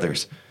and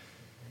brothers.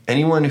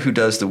 Anyone who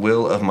does the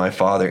will of my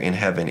Father in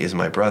heaven is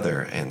my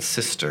brother and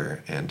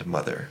sister and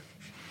mother.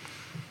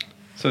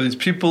 So these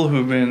people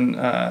who've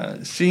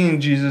been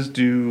seeing Jesus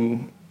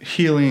do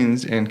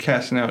healings and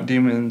casting out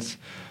demons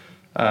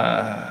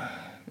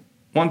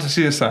want to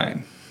see a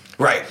sign.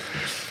 Right.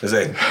 Because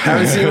they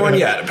haven't seen one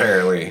yet,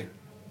 apparently.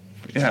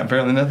 Yeah,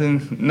 apparently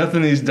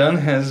nothing he's done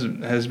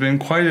has been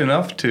quite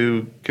enough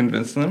to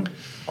convince them.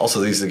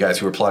 Also, these are the guys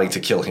who were plotting to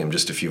kill him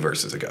just a few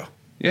verses ago.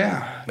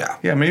 Yeah. Yeah.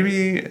 Yeah,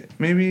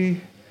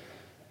 maybe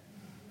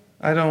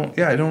I don't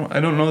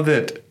know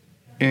that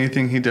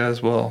anything he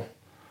does will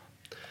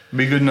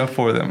be good enough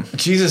for them.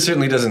 Jesus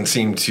certainly doesn't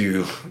seem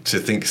to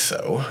think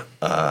so.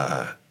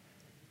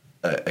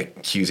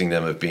 Accusing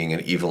them of being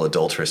an evil,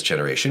 adulterous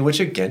generation, which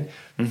again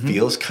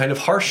feels kind of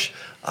harsh.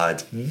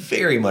 It's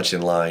very much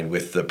in line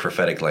with the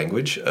prophetic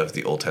language of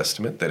the Old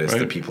Testament. That is,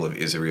 the people of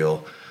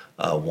Israel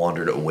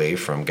wandered away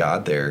from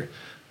God. They're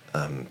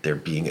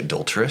being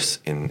adulterous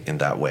in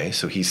that way.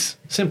 So he's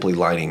simply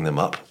lining them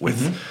up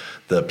with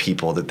the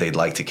people that they'd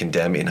like to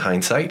condemn in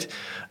hindsight.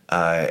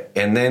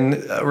 And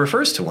then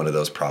refers to one of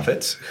those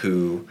prophets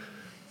who,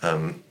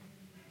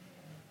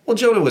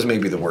 Jonah was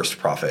maybe the worst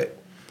prophet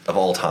of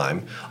all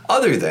time,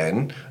 other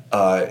than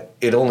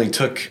it only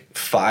took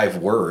 5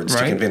 words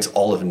to convince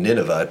all of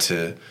Nineveh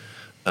to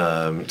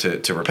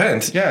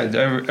repent. Yeah,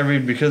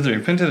 because they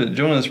repented at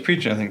Jonah's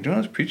preaching. I think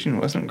Jonah's preaching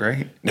wasn't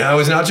great. No, it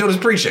was not Jonah's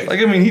preaching. Like,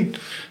 I mean,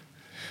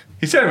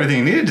 he said everything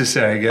he needed to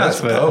say, I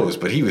guess. I suppose,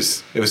 but it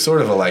was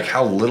sort of a like,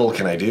 how little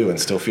can I do and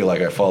still feel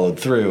like I followed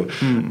through?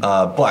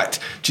 But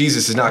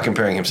Jesus is not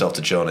comparing himself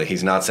to Jonah.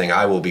 He's not saying,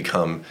 I will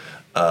become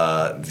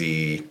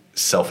the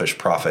selfish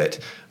prophet.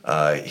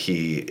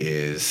 He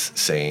is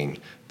saying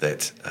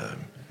that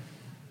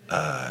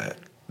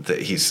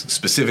he's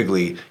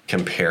specifically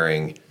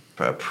comparing,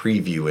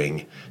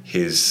 previewing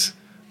his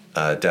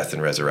death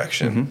and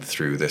reresurrection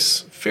through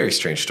this very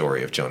strange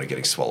story of Jonah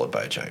getting swallowed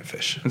by a giant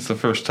fish. It's the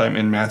first time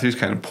in Matthew's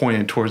kind of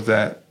pointed towards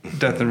that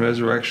death and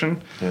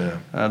resurrection, though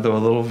a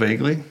little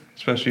vaguely,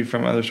 especially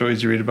from other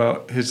stories you read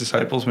about his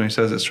disciples when he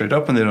says it straight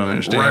up and they don't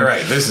understand.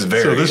 Right. This is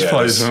very... So this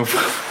plays...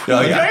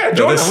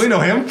 Jonah, we know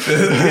him.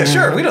 Yeah,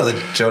 sure, we know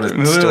the Jonah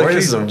story.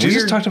 This is a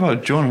Jesus weird... talked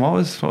about Jonah. What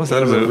was that?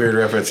 That was a weird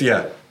reference,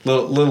 yeah.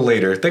 Little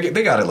later.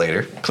 They got it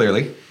later,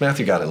 clearly.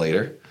 Matthew got it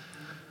later.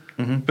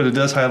 But it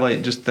does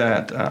highlight just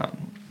that,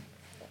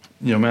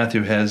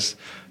 Matthew has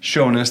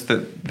shown us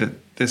that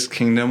this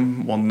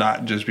kingdom will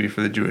not just be for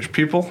the Jewish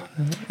people.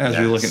 As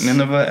we look at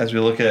Nineveh, as we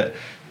look at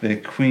the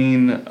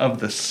queen of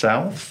the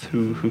south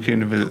who came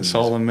to visit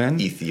Solomon.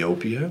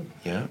 Ethiopia,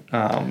 yeah.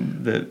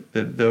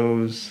 That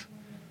those,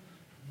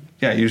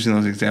 using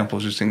those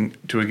examples just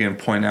to again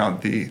point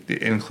out the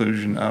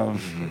inclusion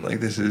of, like,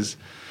 this is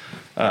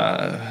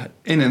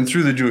in and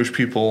through the Jewish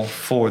people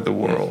for the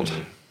world.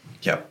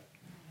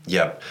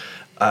 Yep.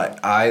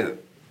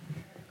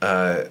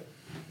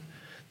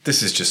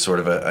 This is just sort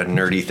of a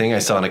nerdy thing I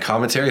saw in a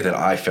commentary that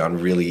I found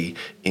really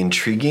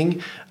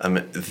intriguing.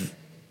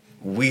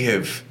 We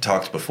have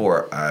talked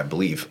before, I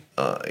believe,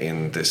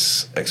 in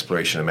this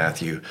exploration of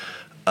Matthew,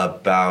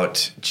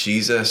 about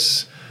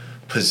Jesus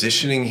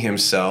positioning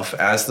himself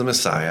as the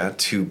Messiah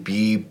to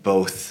be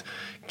both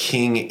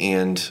king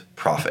and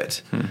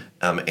prophet.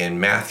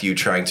 And Matthew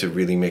trying to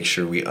really make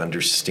sure we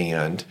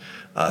understand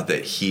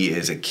that he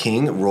is a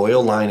king,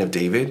 royal line of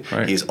David.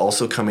 Right. He is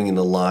also coming in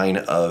the line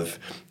of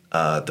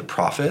the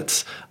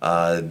prophets.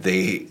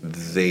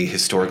 They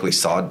historically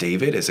saw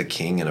David as a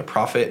king and a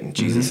prophet, and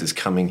Jesus is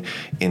coming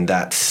in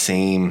that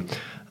same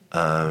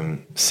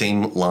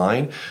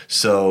line.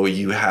 So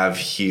you have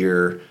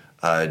here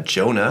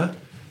Jonah,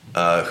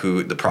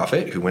 who the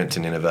prophet who went to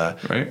Nineveh,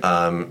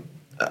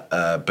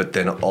 but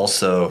then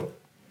also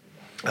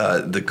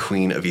the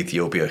queen of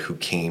Ethiopia who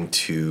came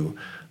to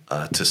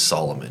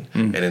Solomon.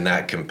 And in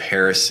that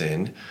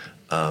comparison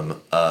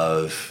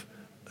of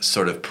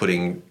sort of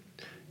putting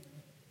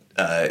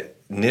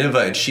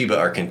Nineveh and Sheba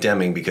are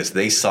condemning because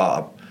they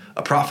saw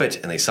a prophet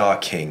and they saw a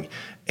king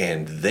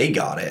and they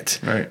got it.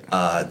 Right.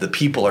 The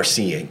people are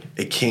seeing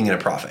a king and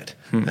a prophet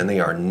and they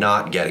are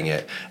not getting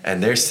it.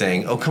 And they're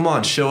saying, oh, come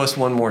on, show us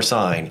one more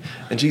sign.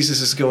 And Jesus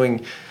is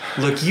going,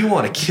 look, you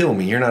want to kill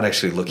me. You're not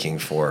actually looking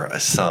for a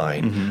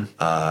sign.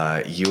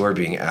 You are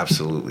being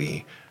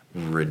absolutely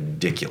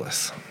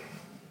ridiculous.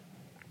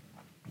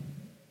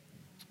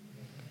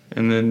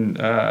 And then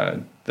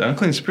the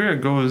unclean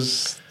spirit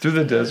goes through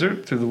the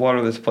desert, through the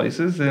waterless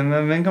places, and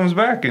then comes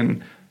back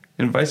and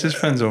invites his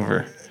friends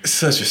over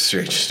Such a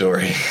strange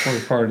story. for a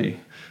party.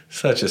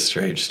 Such a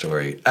strange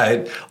story.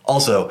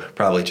 Also,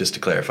 probably just to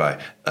clarify,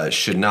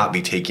 should not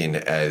be taken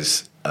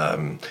as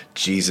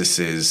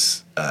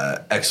Jesus's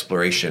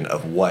exploration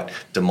of what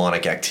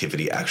demonic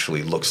activity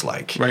actually looks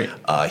like. Right.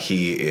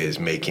 He is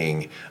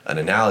making an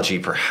analogy,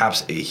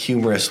 perhaps a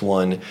humorous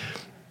one,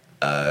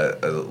 a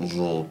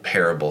little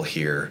parable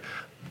here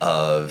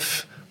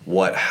of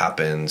what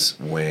happens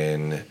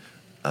when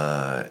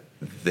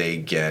they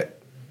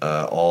get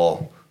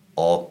all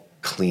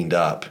cleaned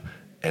up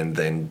and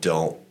then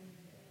don't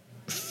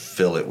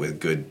fill it with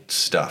good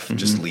stuff.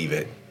 Just leave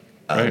it.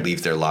 Right.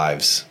 Leave their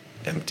lives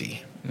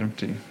empty.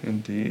 Empty,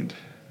 indeed.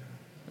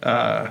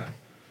 And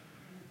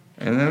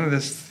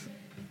then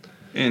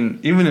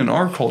even in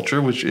our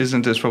culture, which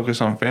isn't as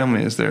focused on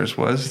family as theirs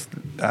was,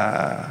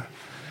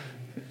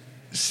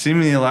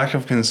 seemingly a lack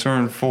of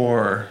concern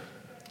for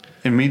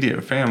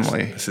immediate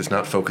family. This is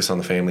not focused on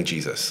the family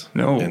Jesus.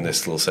 No. In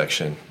this little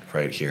section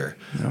right here.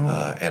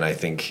 No. And I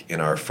think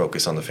in our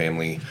focus on the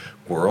family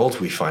world,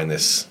 we find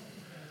this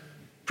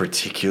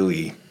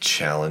particularly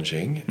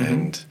challenging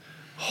and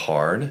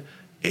hard.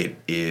 It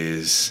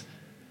is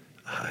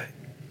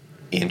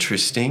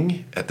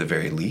interesting, at the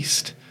very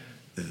least,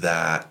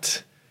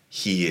 that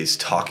he is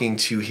talking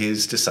to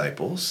his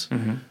disciples.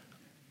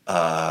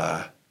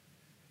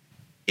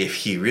 If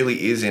he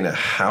really is in a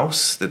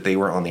house that they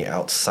were on the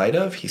outside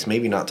of, he's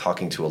maybe not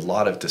talking to a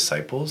lot of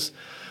disciples,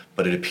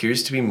 but it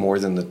appears to be more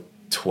than the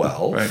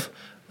 12. Right.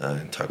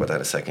 And talk about that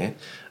in a second.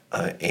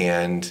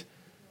 And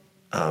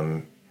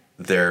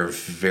there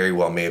very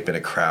well may have been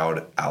a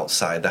crowd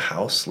outside the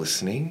house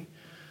listening.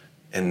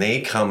 And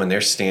they come and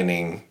they're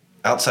standing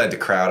outside the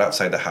crowd,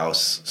 outside the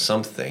house,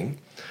 something.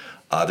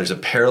 There's a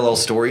parallel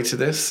story to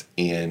this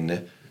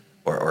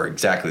or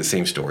exactly the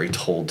same story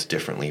told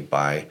differently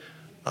by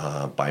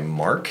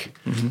Mark,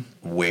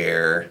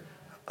 where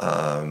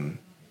the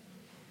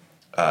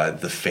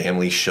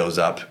family shows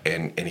up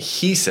and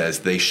he says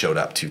they showed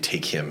up to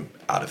take him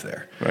out of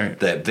there. Right.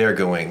 That they're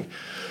going,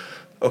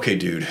 okay,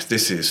 dude,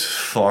 this is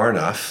far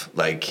enough.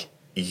 Like,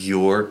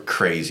 you're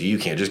crazy. You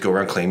can't just go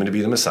around claiming to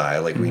be the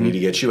Messiah. Like, we need to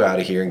get you out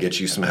of here and get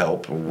you some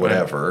help or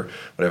whatever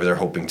they're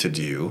hoping to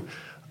do.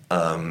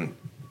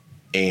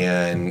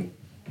 And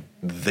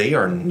they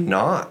are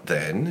not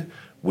then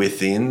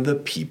within the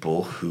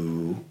people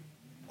who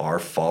are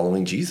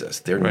following Jesus.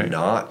 They're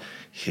not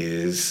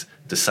his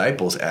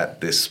disciples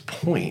at this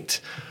point.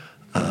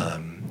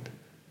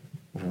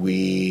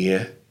 We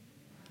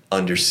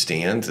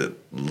understand that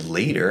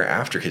later,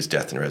 after his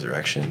death and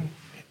resurrection,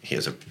 he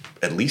has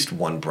at least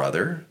one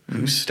brother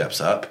who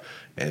steps up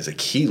as a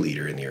key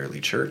leader in the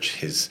early church.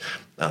 His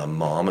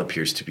mom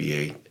appears to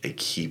be a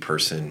key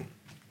person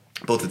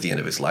both at the end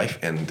of his life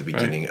and the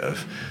beginning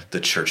of the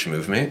church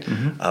movement.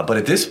 But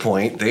at this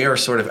point, they are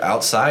sort of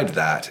outside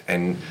that.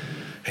 And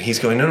he's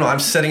going, no, I'm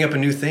setting up a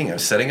new thing. I'm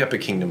setting up a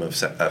kingdom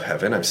of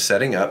heaven. I'm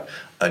setting up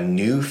a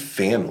new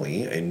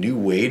family, a new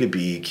way to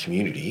be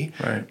community.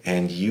 Right.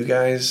 And you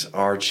guys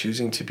are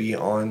choosing to be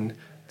on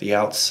the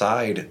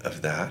outside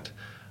of that.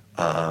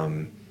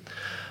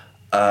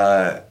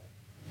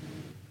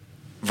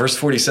 Verse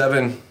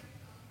 47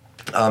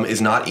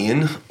 is not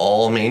in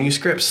all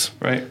manuscripts.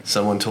 Right.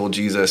 Someone told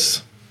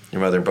Jesus,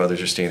 your mother and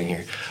brothers are standing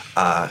here.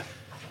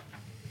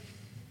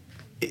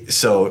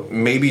 So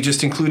maybe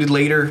just included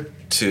later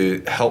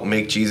to help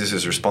make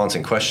Jesus' response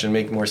and question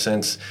make more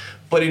sense.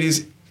 But it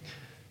is,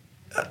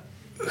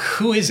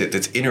 who is it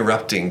that's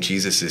interrupting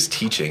Jesus'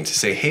 teaching to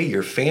say, hey,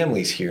 your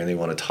family's here and they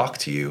want to talk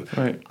to you?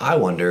 Right. I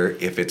wonder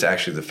if it's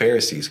actually the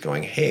Pharisees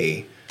going,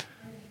 hey,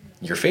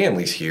 your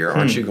family's here.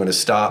 Aren't you going to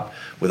stop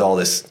with all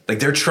this? Like,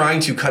 they're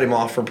trying to cut him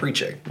off from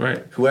preaching.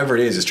 Right. Whoever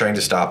it is trying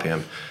to stop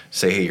him,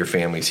 say, hey, your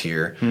family's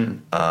here.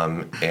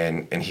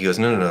 And he goes,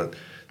 no.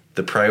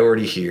 The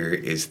priority here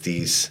is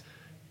these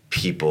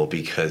people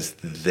because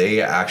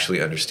they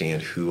actually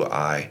understand who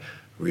I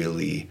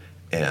really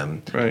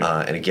am. Right.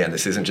 And again,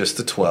 this isn't just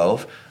the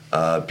 12,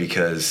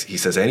 because he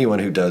says, anyone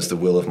who does the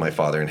will of my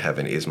Father in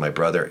heaven is my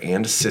brother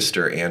and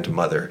sister and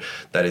mother.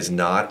 That is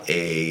not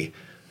a...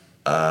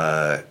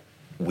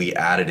 we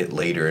added it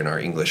later in our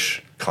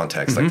English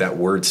context. Like, that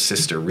word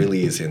sister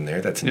really is in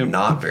there. That's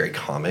not very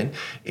common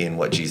in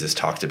what Jesus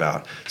talked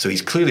about. So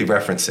he's clearly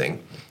referencing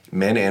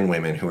men and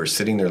women who are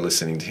sitting there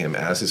listening to him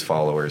as his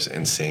followers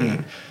and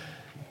saying,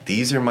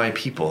 these are my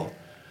people.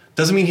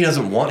 Doesn't mean he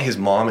doesn't want his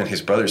mom and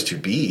his brothers to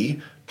be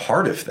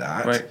part of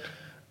that. Right.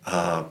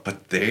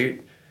 But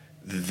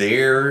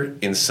they're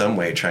in some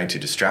way trying to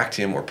distract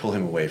him or pull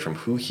him away from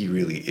who he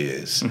really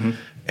is.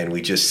 And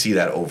we just see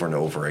that over and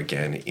over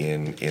again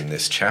in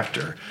this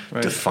chapter,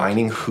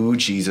 defining who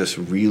Jesus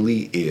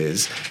really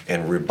is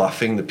and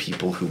rebuffing the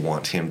people who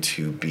want him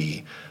to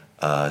be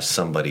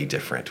somebody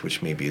different,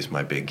 which maybe is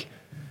my big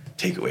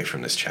takeaway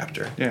from this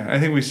chapter. Yeah, I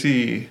think we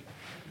see,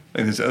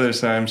 like there's other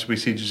times we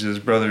see Jesus'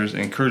 brothers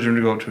encourage him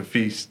to go out to a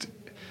feast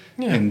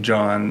in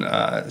John,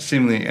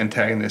 seemingly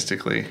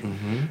antagonistically.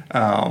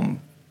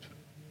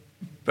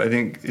 I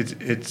think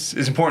it's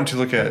important to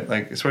look at,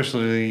 like,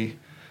 especially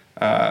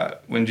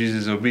when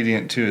Jesus is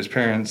obedient to his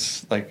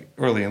parents, like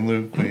early in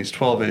Luke when he's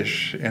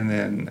 12-ish, and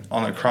then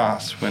on the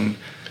cross when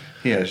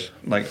he has,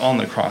 like, on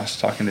the cross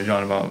talking to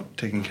John about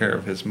taking care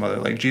of his mother.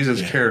 Like,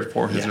 Jesus cared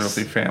for his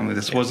earthly family.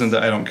 This wasn't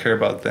that I don't care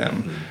about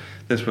them. Mm-hmm.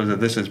 This was that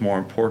this is more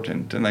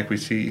important. And like we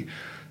see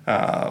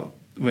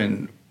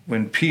when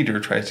Peter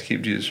tries to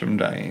keep Jesus from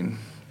dying,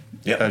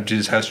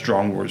 Jesus has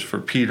strong words for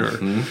Peter.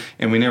 Mm-hmm.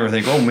 And we never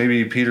think, oh,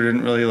 maybe Peter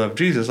didn't really love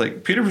Jesus.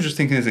 Like, Peter was just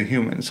thinking as a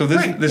human. So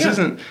this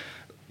isn't,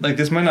 like,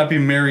 this might not be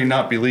Mary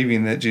not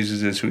believing that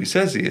Jesus is who he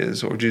says he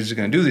is, or Jesus is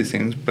going to do these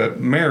things, but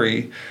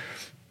Mary,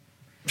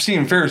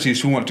 seeing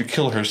Pharisees who want to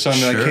kill her son,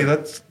 like, hey,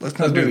 let's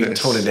not do this.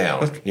 Tone it down.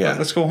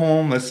 Let's go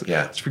home. Let's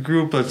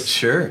regroup.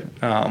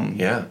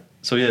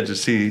 So to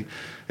see,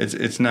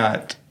 it's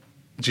not,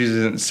 Jesus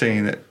isn't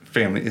saying that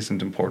family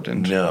isn't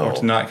important, or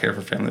to not care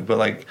for family, but,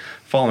 like,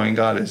 following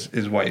God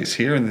is why he's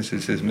here, and this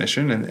is his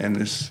mission, and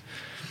this.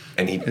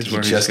 And he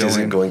just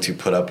isn't going to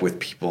put up with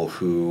people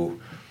who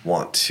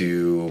want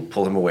to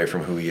pull him away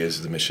from who he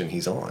is, the mission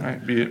he's on.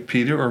 Right, be it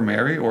Peter or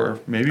Mary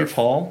or maybe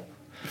Paul.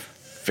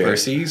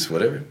 Pharisees,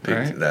 whatever.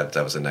 Right. That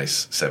was a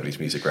nice 70s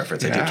music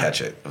reference. I did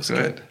catch it. It was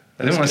good.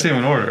 I didn't want to say them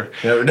in order.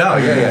 No,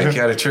 you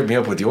kind of tripped me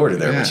up with the order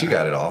there, but you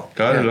got it all.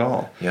 Got it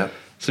all. Yeah.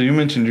 So you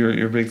mentioned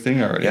your big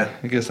thing already. Yeah.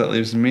 I guess that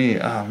leaves me.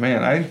 Oh,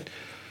 man. I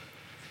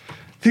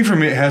think for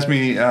me it has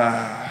me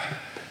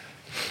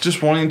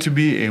just wanting to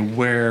be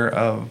aware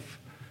of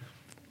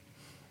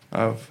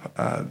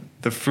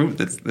the fruit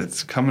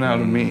that's coming out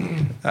of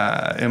me.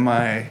 Am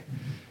I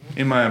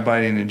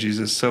abiding in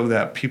Jesus so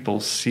that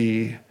people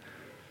see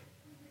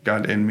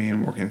God in me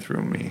and working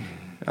through me?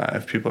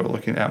 If people are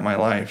looking at my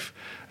life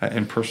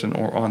in person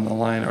or on the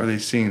line, are they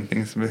seeing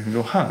things that they can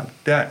go,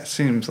 that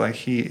seems like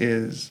he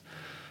is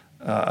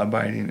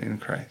abiding in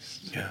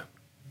Christ? Yeah.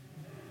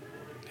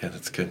 Yeah,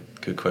 that's good.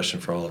 Good question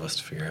for all of us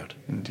to figure out.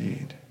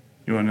 Indeed.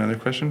 You want another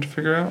question to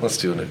figure out? Let's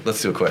do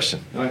a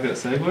question. You like that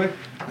segue?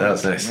 That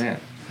was nice. Man.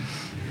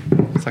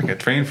 It's like I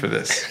trained for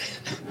this.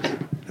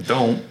 I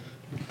don't.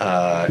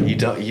 You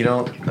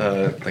don't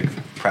like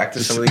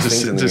practice some of these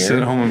things in the mirror? Just sit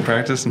at home and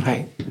practice?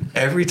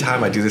 Every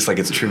time I do this, like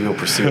it's Trivial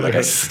Pursuit, like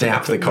I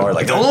snap the card,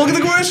 like, don't look at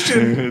the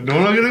question.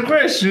 Don't look at the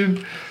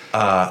question.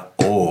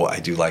 I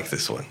do like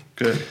this one.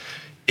 Good.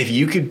 If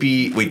you could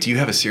be, do you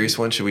have a serious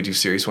one? Should we do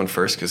serious one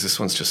first? Because this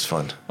one's just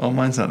fun. Oh,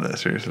 mine's not that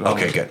serious at all.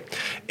 Okay, good.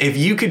 If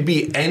you could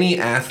be any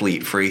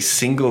athlete for a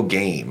single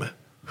game,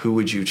 who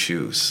would you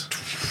choose?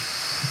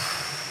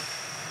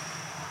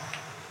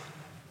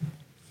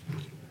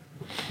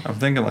 I'm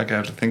thinking like I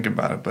have to think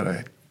about it, but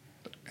I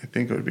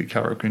think it would be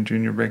Cal Ripken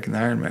Jr. breaking the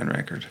Ironman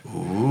record.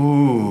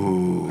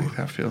 Ooh. Like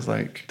that feels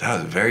like... That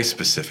was a very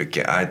specific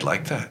game. I'd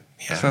like that.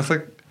 Yeah. Sounds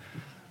like...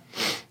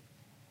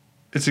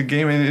 It's a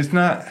game, and it's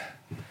not...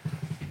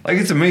 Like,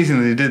 it's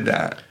amazing that he did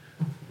that,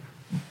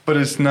 but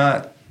it's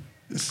not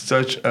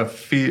such a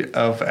feat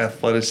of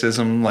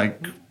athleticism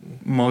like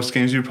most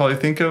games you'd probably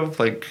think of.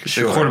 Like,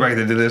 the quarterback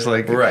that did this,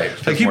 like... Right.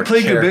 Like, he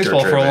played good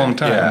baseball for a long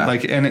time. Yeah.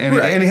 Like, and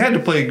he had to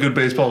play good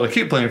baseball to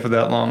keep playing for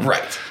that long.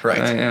 Right.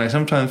 And I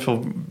sometimes feel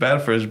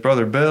bad for his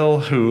brother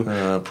Bill, who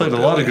played a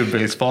lot of good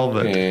baseball,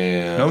 but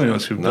nobody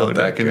knows who Billy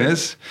Beckon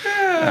is.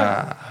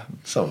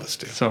 Some of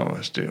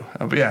us do.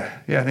 But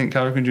I think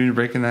Cal Ripken Jr.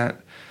 breaking that.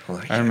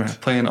 I remember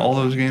playing all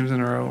those games in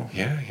a row.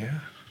 Yeah.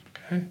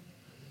 Okay.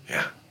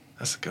 Yeah,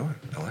 that's a good one.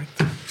 I like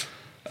that.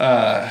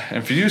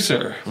 And for you,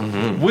 sir,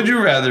 would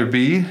you rather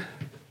be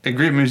a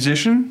great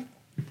musician,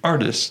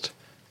 artist,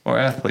 or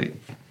athlete?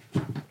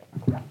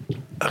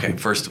 Okay,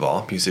 first of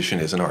all, musician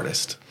is an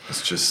artist.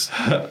 It's just...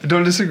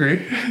 Don't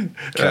disagree.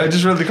 Okay. I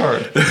just read the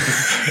card.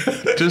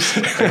 Just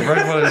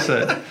write what I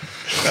said.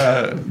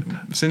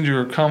 Send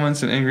your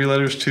comments and angry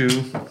letters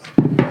to...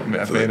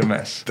 I've made a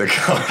mess. The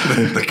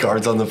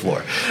card's on the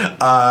floor.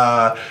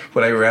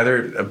 Would I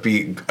rather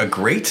be a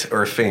great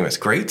or a famous?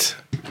 Great?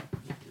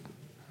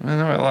 I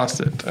know I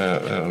lost it. I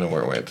don't know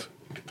where it went.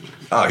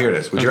 Oh, here it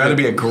is. Would you rather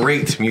be a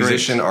great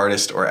musician,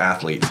 artist, or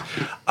athlete?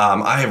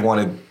 I have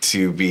wanted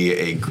to be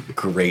a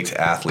great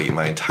athlete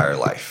my entire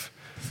life.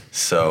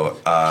 So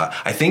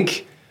I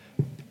think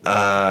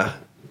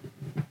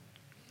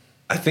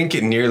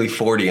at nearly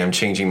 40, I'm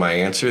changing my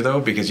answer, though,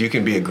 because you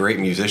can be a great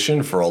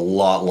musician for a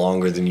lot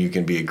longer than you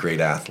can be a great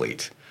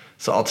athlete.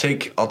 So I'll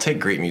take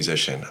great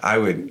musician.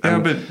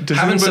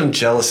 Having some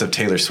jealous of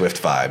Taylor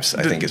Swift vibes,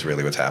 I think, is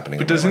really what's happening.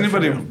 But does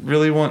anybody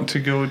really want to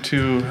go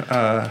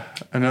to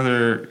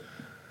another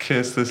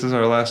Kiss, This Is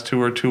Our Last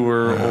Tour,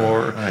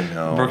 or I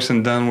know. Brooks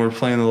and Dunn, we're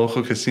playing the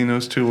local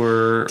casinos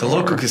tour? The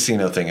local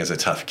casino thing is a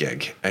tough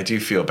gig. I do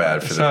feel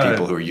bad for the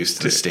people who are used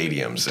to the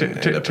stadiums.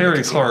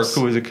 Terry Clark,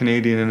 who is a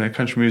Canadian and a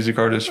country music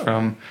artist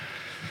from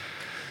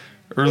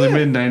early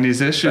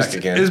mid-90s-ish,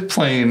 is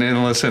playing in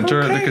the center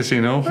at the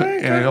casino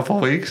in a couple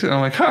of weeks. And I'm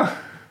like, yeah.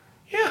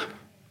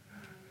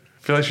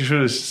 I feel like she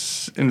should have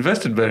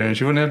invested better and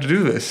she wouldn't have to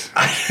do this.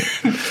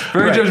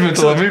 Very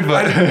judgmental of me,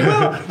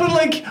 but... but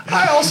like,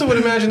 I also would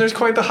imagine there's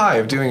quite the high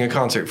of doing a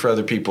concert for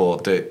other people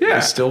that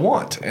you still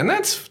want. And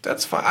that's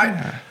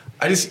fine.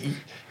 I just...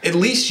 at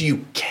least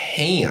you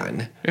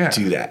can Yeah.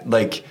 do that.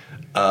 Like,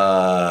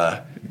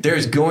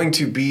 there's going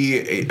to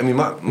be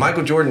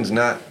Michael Jordan's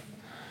not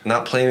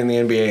playing in the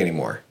NBA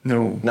anymore.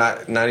 No.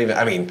 Not even,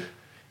 I mean,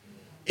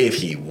 if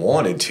he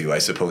wanted to, I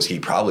suppose he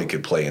probably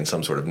could play in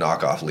some sort of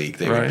knockoff league.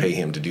 They would pay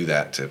him to do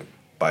that, to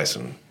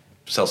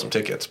sell some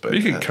tickets. But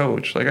you could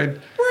coach. Like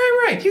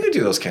right. You could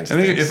do those kinds of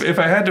things. I think if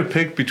I had to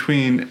pick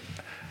between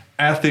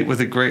athlete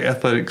with a great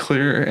athletic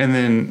career and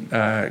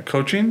then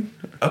coaching,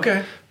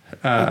 okay,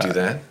 we'll do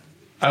that.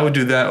 I would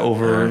do that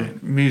over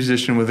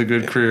musician with a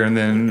good career and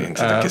then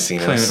Into the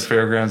casinos. playing at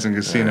fairgrounds and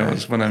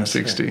casinos when I'm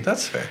 60.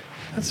 That's fair.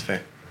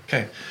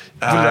 Okay.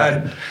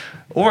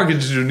 Or I could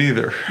just do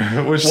neither,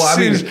 which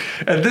seems,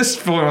 at this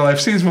point in my life,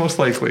 seems most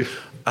likely.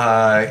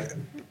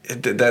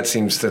 That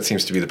seems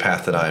to be the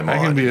path that I'm on.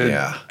 I can be an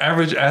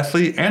average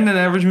athlete and an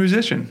average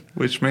musician,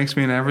 which makes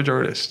me an average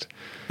artist.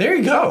 There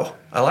you go.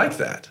 I like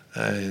that.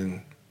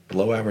 I'm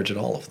below average at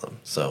all of them.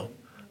 So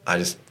I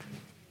just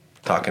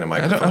talking to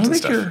microphones and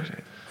stuff.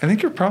 I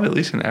think you're probably at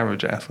least an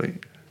average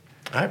athlete.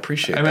 I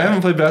appreciate that. I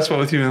haven't played basketball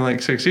with you in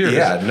like 6 years.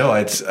 Yeah, no,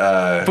 it's...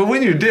 but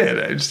when you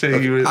did, I'd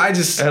say you were at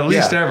least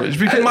average.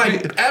 Because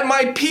at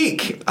my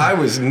peak, I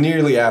was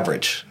nearly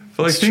average.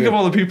 But think of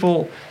all the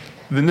people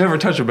that never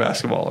touch a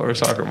basketball or a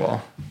soccer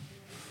ball.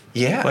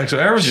 Yeah. Like, so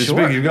average is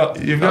big. You've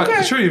got you've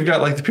got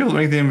like the people that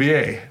make the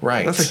NBA.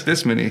 Right. That's like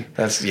this many.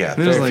 That's,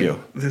 very few.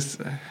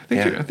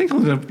 I think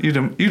you'd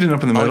end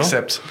up in the middle.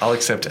 I'll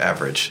accept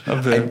average.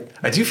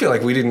 I do feel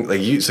like we didn't,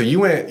 like you, so you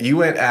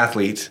went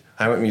athlete,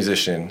 I went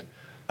musician.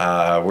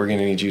 We're going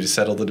to need you to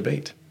settle the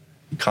debate.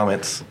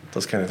 Comments,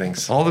 those kind of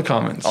things. All the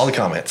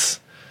comments.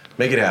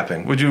 Make it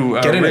happen. Would you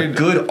get in a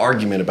good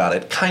argument about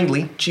it,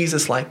 kindly,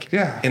 Jesus-like,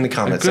 in the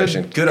comment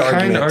section. Good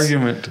kind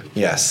argument.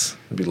 Yes,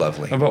 it'd be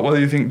lovely. About whether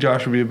you think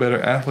Josh would be a better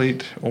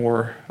athlete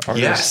or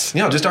artist.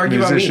 Yes, just argue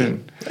musician. about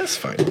me. That's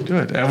fine.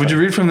 Good. Would you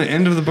read from the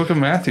end of the book of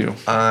Matthew?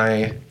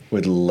 I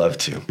would love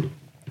to.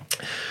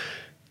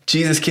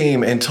 Jesus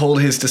came and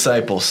told his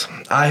disciples,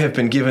 I have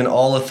been given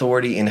all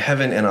authority in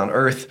heaven and on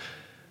earth.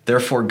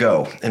 Therefore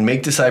go and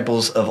make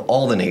disciples of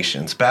all the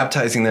nations,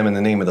 baptizing them in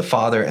the name of the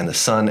Father and the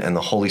Son and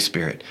the Holy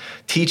Spirit.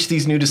 Teach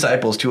these new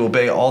disciples to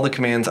obey all the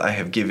commands I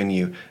have given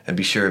you, and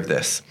be sure of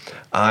this,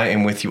 I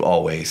am with you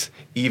always,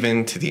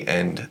 even to the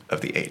end of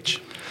the age.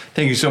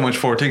 Thank you so much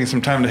for taking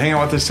some time to hang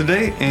out with us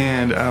today,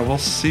 and we'll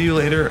see you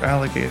later,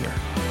 alligator.